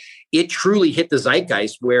that. Like, it truly hit the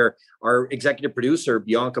zeitgeist where our executive producer,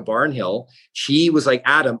 Bianca Barnhill, she was like,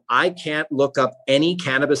 Adam, I can't look up any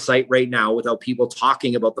cannabis site right now without people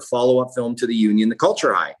talking about the follow-up film to the union, The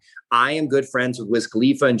Culture High. I am good friends with Wiz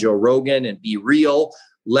Khalifa and Joe Rogan and Be Real.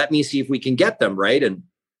 let me see if we can get them. Right. And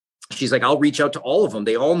she's like, I'll reach out to all of them.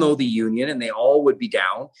 They all know the union and they all would be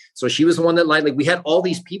down. So she was the one that like we had all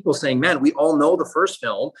these people saying, man, we all know the first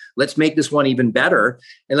film. Let's make this one even better.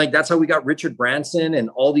 And like, that's how we got Richard Branson, and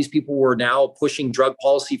all these people were now pushing drug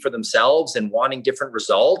policy for themselves and wanting different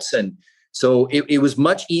results. And so it was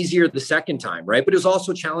much easier the second time. Right. But it was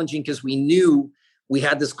also challenging because we knew we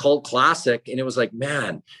had this cult classic, and it was like,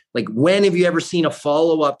 man, like, when have you ever seen a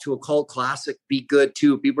follow-up to a cult classic be good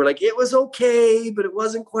too? People were like, it was okay, but it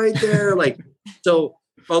wasn't quite there. Like, so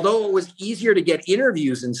although it was easier to get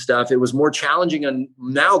interviews and stuff, it was more challenging. And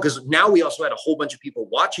now, because now we also had a whole bunch of people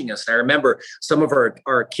watching us. And I remember some of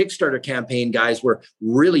our Kickstarter campaign guys were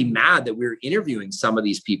really mad that we were interviewing some of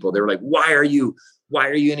these people. They were like, why are you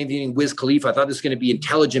interviewing Wiz Khalifa? I thought this was going to be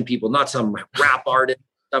intelligent people, not some rap artist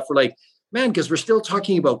stuff. We're like, man, because we're still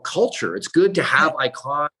talking about culture. It's good to have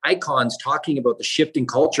icons talking about the shift in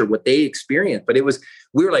culture, what they experienced. But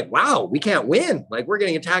we were like, wow, we can't win. Like, we're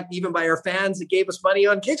getting attacked even by our fans that gave us money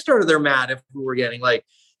on Kickstarter. They're mad if we were getting like,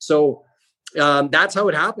 so that's how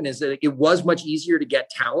it happened, is that it was much easier to get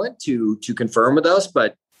talent to confirm with us,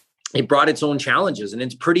 but it brought its own challenges. And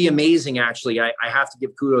it's pretty amazing, actually. I have to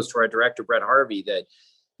give kudos to our director, Brett Harvey, that,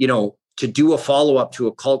 to do a follow-up to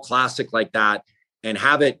a cult classic like that and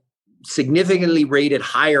have it significantly rated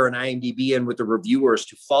higher on IMDb and with the reviewers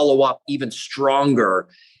to follow up even stronger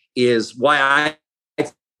is why I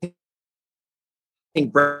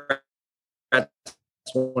think Brett's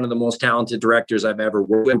one of the most talented directors I've ever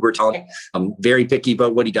worked with. We're telling, I'm very picky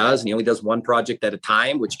about what he does, and he only does one project at a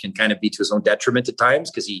time, which can kind of be to his own detriment at times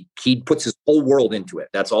because he puts his whole world into it.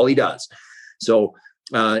 That's all he does. So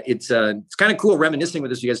it's kind of cool reminiscing with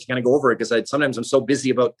this, you guys, to kind of go over it, because sometimes I'm so busy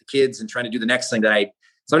about the kids and trying to do the next thing that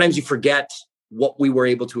sometimes you forget what we were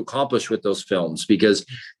able to accomplish with those films, because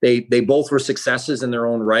they both were successes in their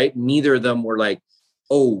own right. Neither of them were like,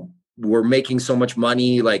 oh, we're making so much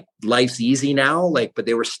money, like life's easy now. Like, but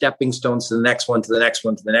they were stepping stones to the next one, to the next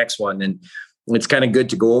one, to the next one. And it's kind of good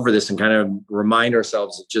to go over this and kind of remind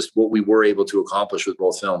ourselves of just what we were able to accomplish with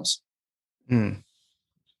both films. Mm.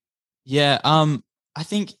 Yeah. I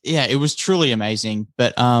think, it was truly amazing.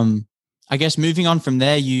 But I guess moving on from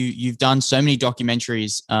there, you've done so many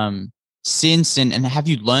documentaries since, and have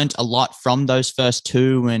you learned a lot from those first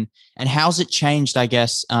two, and how's it changed, I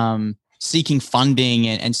guess, seeking funding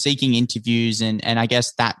and seeking interviews and I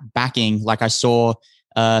guess that backing, like I saw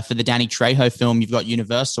for the Danny Trejo film, you've got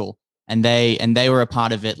Universal and they were a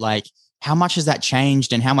part of it. Like, how much has that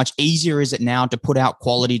changed, and how much easier is it now to put out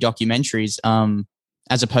quality documentaries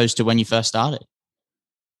as opposed to when you first started?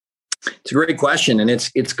 It's a great question. And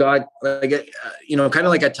it's got, like, kind of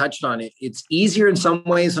like I touched on it. It's easier in some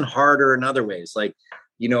ways and harder in other ways. Like,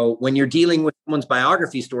 when you're dealing with someone's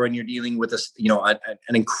biography story and you're dealing with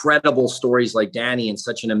an incredible stories like Danny and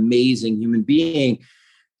such an amazing human being,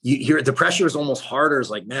 the pressure is almost harder. It's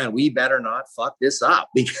like, man, we better not fuck this up,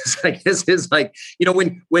 because like, this is like,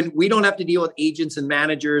 when we don't have to deal with agents and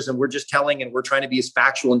managers and we're just telling and we're trying to be as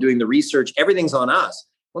factual and doing the research, everything's on us.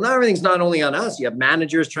 Well, now everything's not only on us. You have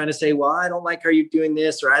managers trying to say, well, I don't like how you're doing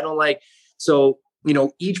this, or I don't like. So,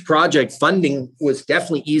 each project funding was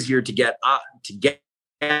definitely easier to get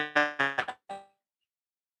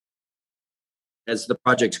as the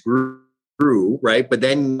projects grew, right? But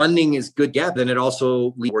then funding is good. Yeah. Then it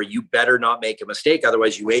also where you better not make a mistake.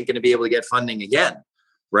 Otherwise you ain't going to be able to get funding again.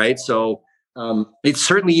 Right. So it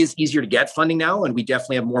certainly is easier to get funding now. And we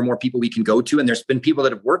definitely have more and more people we can go to. And there's been people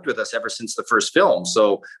that have worked with us ever since the first film.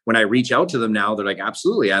 So when I reach out to them now, they're like,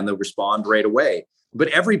 absolutely. And they'll respond right away. But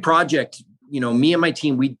every project, me and my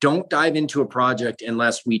team, we don't dive into a project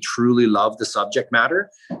unless we truly love the subject matter,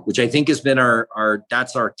 which I think has been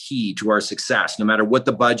that's our key to our success, no matter what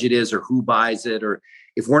the budget is or who buys it, or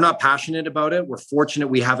if we're not passionate about it. We're fortunate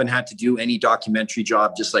we haven't had to do any documentary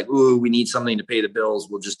job just like, oh, we need something to pay the bills,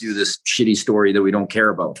 we'll just do this shitty story that we don't care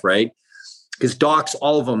about, right? Because docs,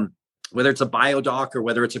 all of them, whether it's a bio doc or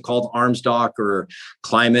whether it's a called arms doc or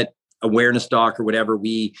climate awareness doc or whatever,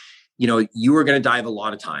 you are going to dive a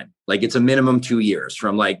lot of time. Like, it's a minimum 2 years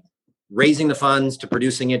from like raising the funds to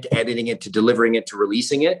producing it, to editing it, to delivering it, to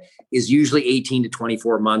releasing it is usually 18 to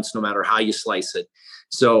 24 months, no matter how you slice it.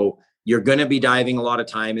 So you're going to be diving a lot of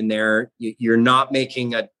time in there. You're not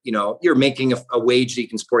making you're making a wage that you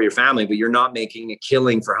can support your family, but you're not making a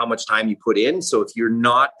killing for how much time you put in. So if you're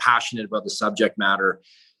not passionate about the subject matter,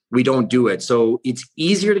 we don't do it. So it's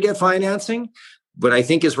easier to get financing. But I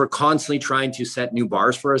think as we're constantly trying to set new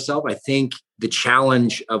bars for ourselves, I think the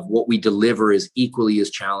challenge of what we deliver is equally as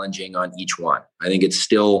challenging on each one. I think it's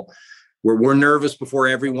still, we're nervous before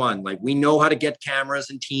everyone. Like, we know how to get cameras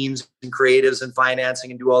and teams and creatives and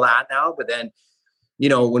financing and do all that now. But then,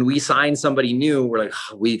 when we sign somebody new, we're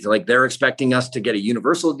like, they're expecting us to get a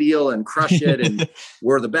Universal deal and crush it, and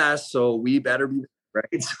we're the best, so we better be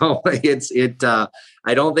right. So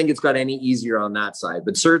I don't think it's got any easier on that side,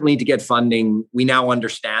 but certainly to get funding, we now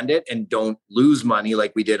understand it and don't lose money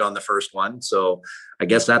like we did on the first one. So I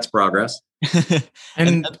guess that's progress.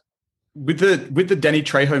 And with the Danny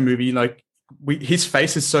Trejo movie, like his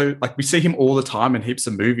face is so, like, we see him all the time in heaps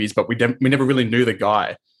of movies, but we never really knew the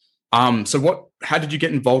guy. So how did you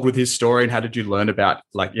get involved with his story, and how did you learn about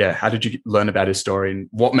his story, and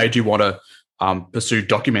what made you want to pursue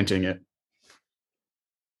documenting it?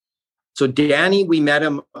 So Danny, we met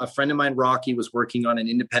him, a friend of mine, Rocky, was working on an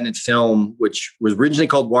independent film, which was originally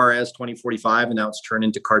called Juarez 2045, and now it's turned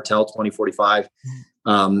into Cartel 2045.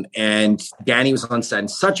 And Danny was on set,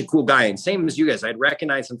 and such a cool guy. And same as you guys, I'd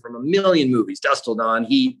recognize him from a million movies, Dust Till Dawn,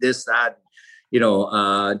 Heat, this, that,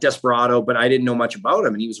 Desperado, but I didn't know much about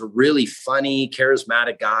him. And he was a really funny,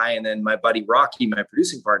 charismatic guy. And then my buddy Rocky, my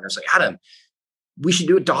producing partner, was like, Adam, we should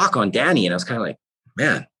do a doc on Danny. And I was kind of like,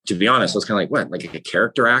 man, to be honest, I was kind of like, what, like a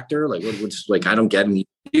character actor? Like, what's like, I don't get him.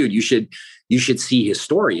 Dude, you should see his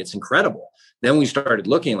story. It's incredible. Then we started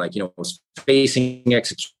looking, like, was facing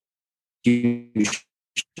execution in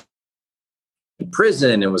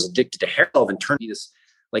prison and was addicted to heroin and turned into this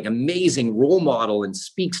like amazing role model and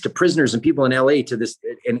speaks to prisoners and people in LA to this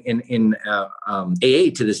in AA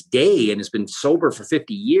to this day, and has been sober for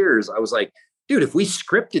 50 years. I was like, dude, if we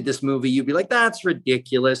scripted this movie, you'd be like, that's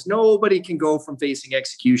ridiculous. Nobody can go from facing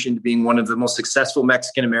execution to being one of the most successful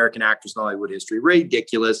Mexican-American actors in Hollywood history.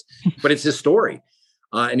 Ridiculous. But it's his story.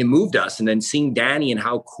 And it moved us. And then seeing Danny and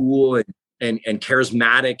how cool and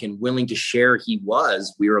charismatic and willing to share he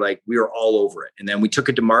was, we were all over it. And then we took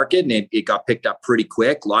it to market, and it got picked up pretty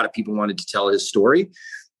quick. A lot of people wanted to tell his story.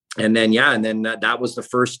 And then, that was the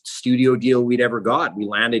first studio deal we'd ever got. We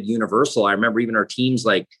landed Universal. I remember even our teams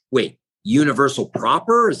like, wait, Universal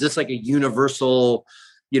proper? Is this like a Universal,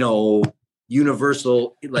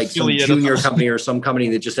 Universal, like some junior company or some company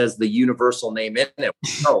that just has the Universal name in it?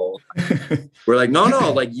 No. We're like, no,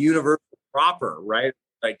 like Universal proper, right?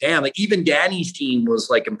 Like, damn, like even Danny's team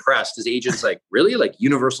was like impressed. His agent's like, really? Like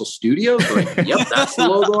Universal Studios? We're like, yep, that's the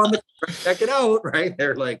logo on the, check it out, right?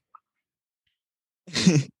 They're like,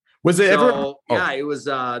 was there ever? Yeah, it was,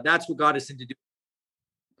 that's what got us into doing.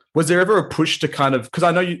 Was there ever a push to kind of, because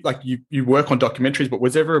I know you work on documentaries, but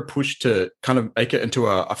was there ever a push to kind of make it into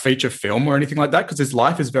a feature film or anything like that? Because his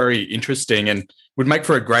life is very interesting and would make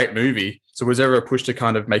for a great movie. So was there ever a push to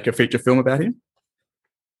kind of make a feature film about him?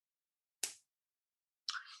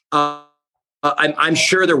 I'm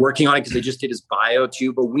sure they're working on it because they just did his bio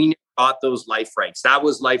too, but we got those life rights. That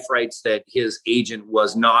was life rights that his agent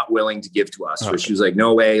was not willing to give to us. Okay. Where she was like,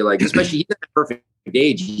 no way. Like, especially he's at the perfect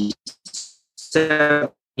age. He's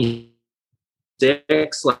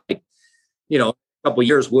 76, like, a couple of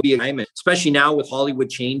years will be a time, especially now with Hollywood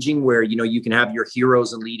changing, where you can have your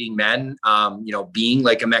heroes and leading men being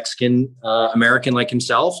like a Mexican American like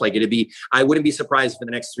himself. Like, I wouldn't be surprised if in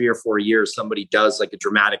the next 3 or 4 years somebody does like a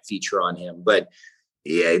dramatic feature on him. But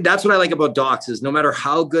yeah, that's what I like about docs, is no matter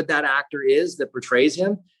how good that actor is that portrays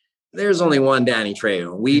him, there's only one Danny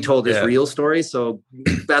Trejo. We told his real story, so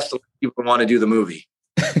best of people want to do the movie.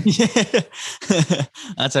 Yeah,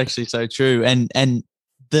 that's actually so true. And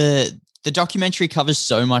the documentary covers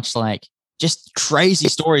so much, like, just crazy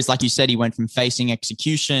stories. Like you said, he went from facing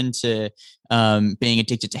execution to being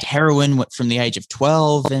addicted to heroin from the age of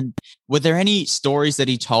 12. And were there any stories that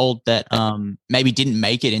he told that maybe didn't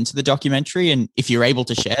make it into the documentary? And if you're able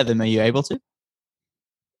to share them, are you able to?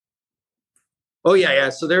 Oh, yeah.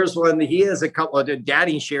 So there's one. He has a couple of,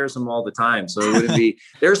 Daddy shares them all the time. So it would be,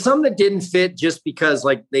 there's some that didn't fit just because,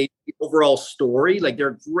 like, the overall story, like,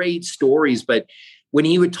 they're great stories, but when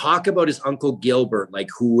he would talk about his uncle Gilbert, like,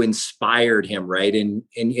 who inspired him, right? And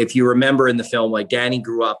if you remember in the film, like, Danny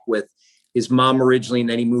grew up with his mom originally, and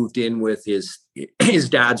then he moved in with his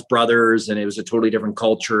dad's brothers, and it was a totally different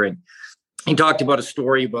culture. And he talked about a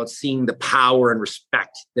story about seeing the power and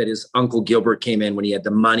respect that his uncle Gilbert came in when he had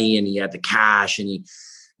the money and he had the cash, and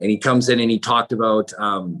he comes in and he talked about,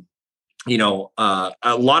 a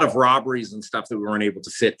lot of robberies and stuff that we weren't able to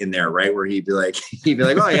fit in there, right? Where he'd be like,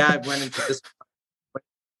 oh yeah, I went into this.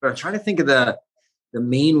 But I'm trying to think of the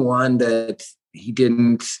main one that he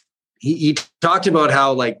didn't. He talked about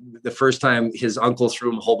how, like, the first time his uncle threw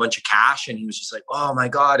him a whole bunch of cash, and he was just like, oh my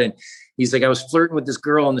God. And he's like, I was flirting with this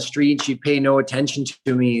girl on the street. She'd pay no attention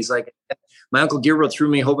to me. He's like, my uncle Gilbert threw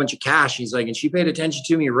me a whole bunch of cash. He's like, and she paid attention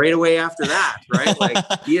to me right away after that. Right. Like,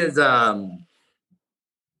 he is,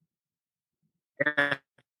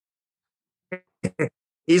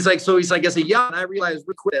 He's like, as a young, I realized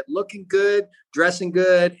real quick that looking good, dressing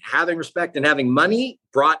good, having respect, and having money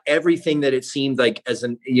brought everything that it seemed like as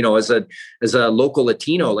a local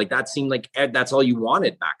Latino, like that seemed like that's all you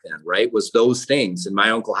wanted back then, right? Was those things. And my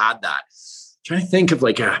uncle had that. Trying to think of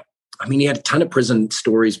he had a ton of prison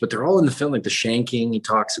stories, but they're all in the film, like the shanking he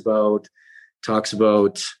talks about.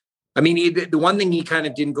 The one thing he kind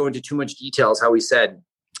of didn't go into too much detail is how he said,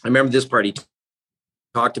 I remember this part, he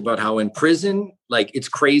talked about how in prison, like it's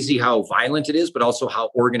crazy how violent it is, but also how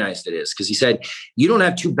organized it is. Because he said, you don't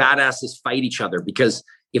have two badasses fight each other, because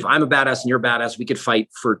if I'm a badass and you're a badass, we could fight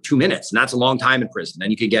for 2 minutes. And that's a long time in prison.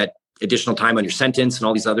 Then you could get additional time on your sentence and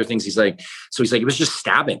all these other things. He's like, it was just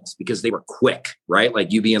stabbings because they were quick, right?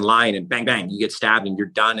 Like you be in line and bang, bang, you get stabbed and you're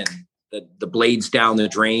done. And the blade's down the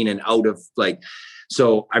drain and out of like,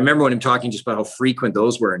 so I remember when him talking just about how frequent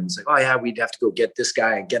those were. And he's like, oh yeah, we'd have to go get this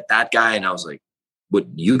guy and get that guy. And I was like,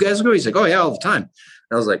 would you guys go? He's like, oh yeah, all the time.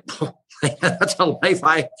 And I was like, oh, that's a life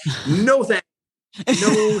no thanks.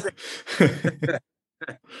 No thanks.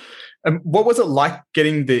 What was it like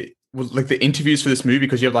getting the interviews for this movie?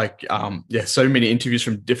 Because you have so many interviews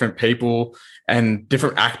from different people and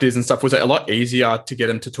different actors and stuff. Was it a lot easier to get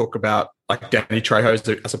them to talk about like Danny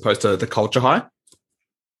Trejo as opposed to the Culture High?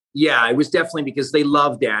 Yeah, it was definitely because they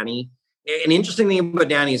love Danny. An interesting thing about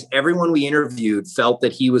Danny is everyone we interviewed felt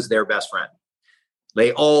that he was their best friend.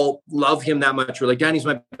 They all love him that much. We're like, Danny's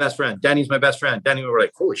my best friend. Danny's my best friend. Danny, we're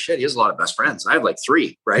like, holy shit, he has a lot of best friends. I have like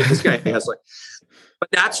 3, right? This guy has but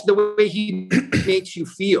that's the way he makes you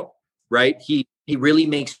feel, right? He really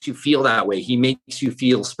makes you feel that way. He makes you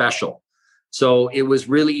feel special. So it was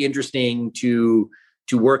really interesting to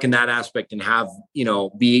work in that aspect and have,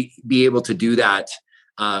 be able to do that,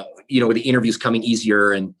 with the interviews coming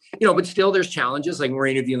easier and, but still there's challenges. Like we're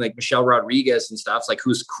interviewing like Michelle Rodriguez and stuff, like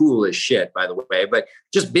who's cool as shit, by the way, but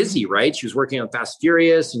just busy, right? She was working on Fast and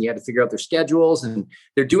Furious and you had to figure out their schedules and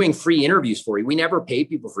they're doing free interviews for you. We never pay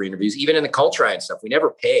people for interviews, even in the Culture Eye and stuff, we never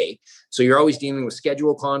pay. So you're always dealing with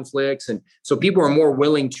schedule conflicts. And so people are more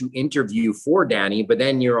willing to interview for Danny, but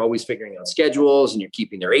then you're always figuring out schedules and you're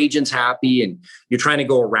keeping their agents happy and you're trying to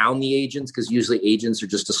go around the agents because usually agents are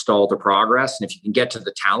just a stall to progress. And if you can get to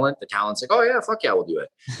the talent's like, oh yeah, fuck yeah, we'll do it.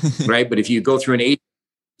 Right. But if you go through an agent,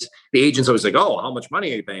 the agent's always like, oh, how much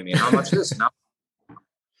money are you paying me? How much is this?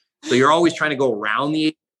 So you're always trying to go around the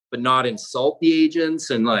agent, but not insult the agents.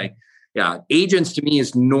 And agents to me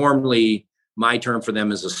is normally my term for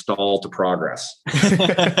them is a stall to progress.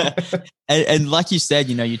 and like you said,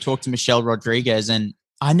 you talked to Michelle Rodriguez and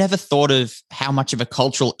I never thought of how much of a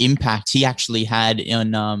cultural impact he actually had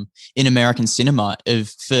in American cinema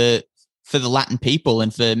for the Latin people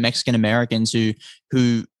and for Mexican Americans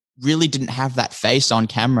who really didn't have that face on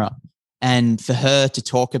camera. And for her to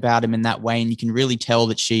talk about him in that way, and you can really tell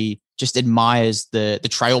that she just admires the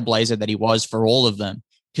trailblazer that he was for all of them.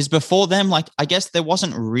 Because before them, I guess there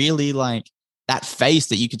wasn't really that face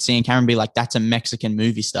that you could see in camera and be like, that's a Mexican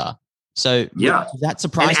movie star. So yeah, that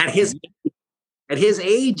surprised me. At his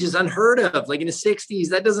age is unheard of. Like in his 60s,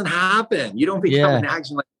 that doesn't happen. You don't become an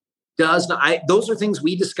action those are things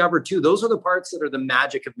we discovered too. Those are the parts that are the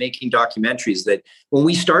magic of making documentaries that when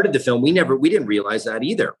we started the film, we didn't realize that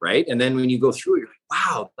either. Right. And then when you go through it, you're like,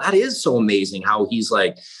 wow, that is so amazing how he's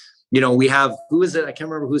like, we have, who is it? I can't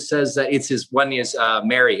remember who says that. It's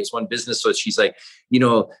Mary, his one business. So she's like,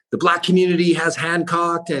 the Black community has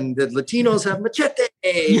Hancock and the Latinos have Machete.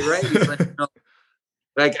 Right. He's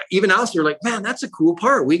like, even us, you're like, man, that's a cool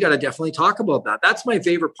part. We got to definitely talk about that. That's my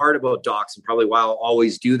favorite part about docs and probably why I'll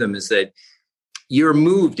always do them is that you're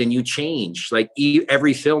moved and you change. Like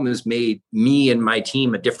every film has made me and my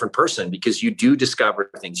team a different person because you do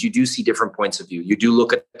discover things. You do see different points of view. You do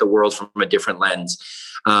look at the world from a different lens.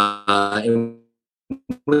 And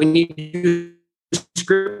when you do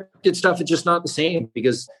scripted stuff, it's just not the same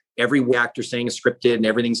because every actor saying is scripted and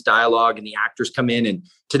everything's dialogue and the actors come in and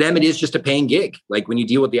to them, it is just a paying gig. Like when you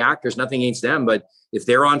deal with the actors, nothing against them, but if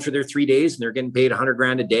they're on for their 3 days and they're getting paid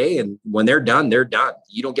 $100,000 a day and when they're done, they're done.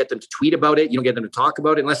 You don't get them to tweet about it. You don't get them to talk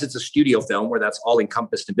about it unless it's a studio film where that's all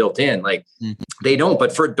encompassed and built in. They don't,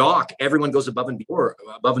 but for a doc, everyone goes above and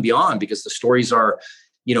beyond because the stories are,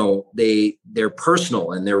 they're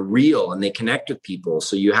personal and they're real and they connect with people.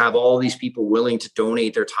 So you have all these people willing to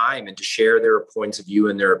donate their time and to share their points of view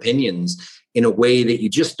and their opinions in a way that you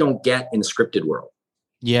just don't get in the scripted world.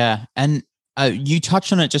 Yeah. And you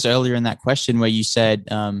touched on it just earlier in that question where you said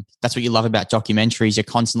that's what you love about documentaries. You're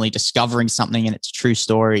constantly discovering something and it's a true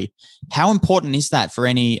story. How important is that for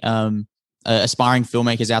any aspiring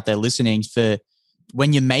filmmakers out there listening for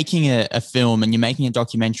when you're making a film and you're making a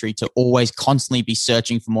documentary to always constantly be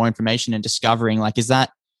searching for more information and discovering, is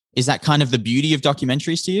that Is that kind of the beauty of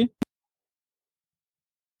documentaries to you?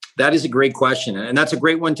 That is a great question. And that's a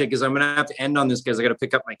great one, because I'm going to have to end on this because I got to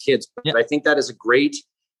pick up my kids. But I think that is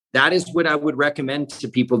that is what I would recommend to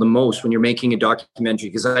people the most when you're making a documentary,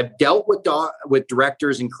 because I've dealt with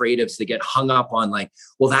directors and creatives that get hung up on like,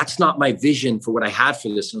 well, that's not my vision for what I had for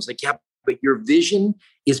this. And I was like, yeah, but your vision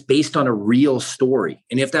is based on a real story.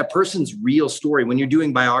 And if that person's real story, when you're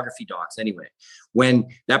doing biography docs anyway, when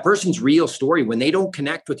that person's real story, when they don't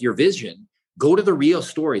connect with your vision, go to the real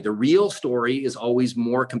story. The real story is always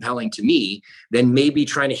more compelling to me than maybe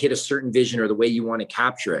trying to hit a certain vision or the way you want to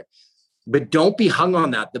capture it. But don't be hung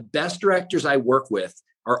on that. The best directors I work with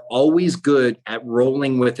are always good at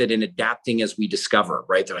rolling with it and adapting as we discover,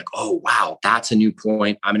 right? They're like, oh, wow, that's a new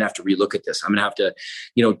point. I'm going to have to relook at this. I'm going to have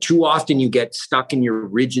to, too often you get stuck in your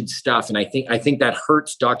rigid stuff. And I think that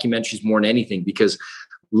hurts documentaries more than anything, because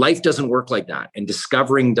life doesn't work like that. And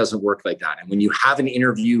discovering doesn't work like that. And when you have an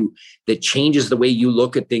interview that changes the way you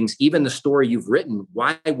look at things, even the story you've written,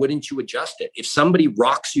 why wouldn't you adjust it? If somebody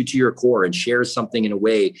rocks you to your core and shares something in a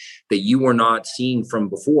way that you were not seeing from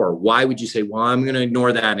before, why would you say, well, I'm going to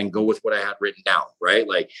ignore that and go with what I had written down, right?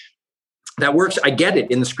 Like, that works. I get it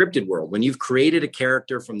in the scripted world. When you've created a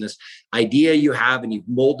character from this idea you have and you've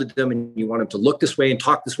molded them and you want them to look this way and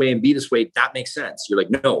talk this way and be this way, that makes sense. You're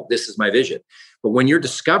like, no, this is my vision. But when you're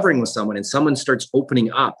discovering with someone and someone starts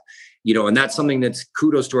opening up, and that's something that's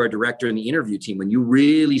kudos to our director and the interview team. When you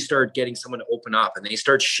really start getting someone to open up and they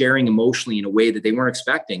start sharing emotionally in a way that they weren't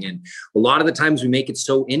expecting. And a lot of the times we make it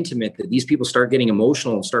so intimate that these people start getting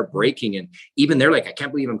emotional and start breaking. And even they're like, I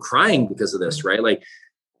can't believe I'm crying because of this, right? Like,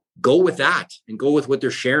 go with that and go with what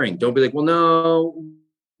they're sharing. Don't be like, well, no,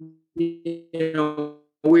 we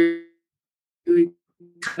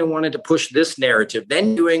kind of wanted to push this narrative.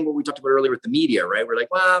 Then doing what we talked about earlier with the media, right? We're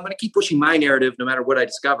like, well, I'm going to keep pushing my narrative no matter what I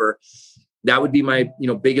discover. That would be my,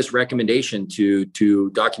 biggest recommendation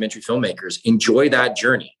to documentary filmmakers. Enjoy that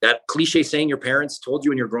journey. That cliche saying your parents told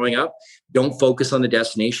you when you're growing up, don't focus on the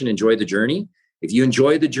destination, enjoy the journey. If you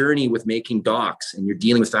enjoy the journey with making docs and you're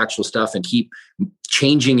dealing with factual stuff and keep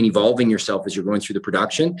changing and evolving yourself as you're going through the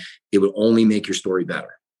production, it will only make your story better.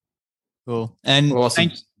 Cool. And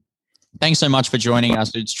awesome. Thanks so much for joining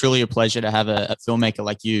us. It's truly a pleasure to have a filmmaker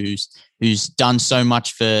like you who's done so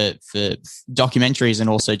much for documentaries and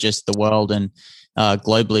also just the world and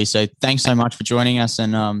globally. So thanks so much for joining us,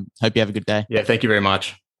 and hope you have a good day. Yeah, thank you very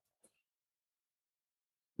much.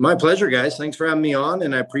 My pleasure, guys. Thanks for having me on.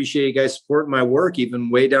 And I appreciate you guys supporting my work, even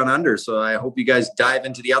way down under. So I hope you guys dive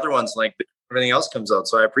into the other ones like everything else comes out.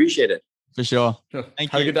 So I appreciate it. For sure. Thank you.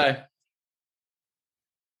 Have a good day.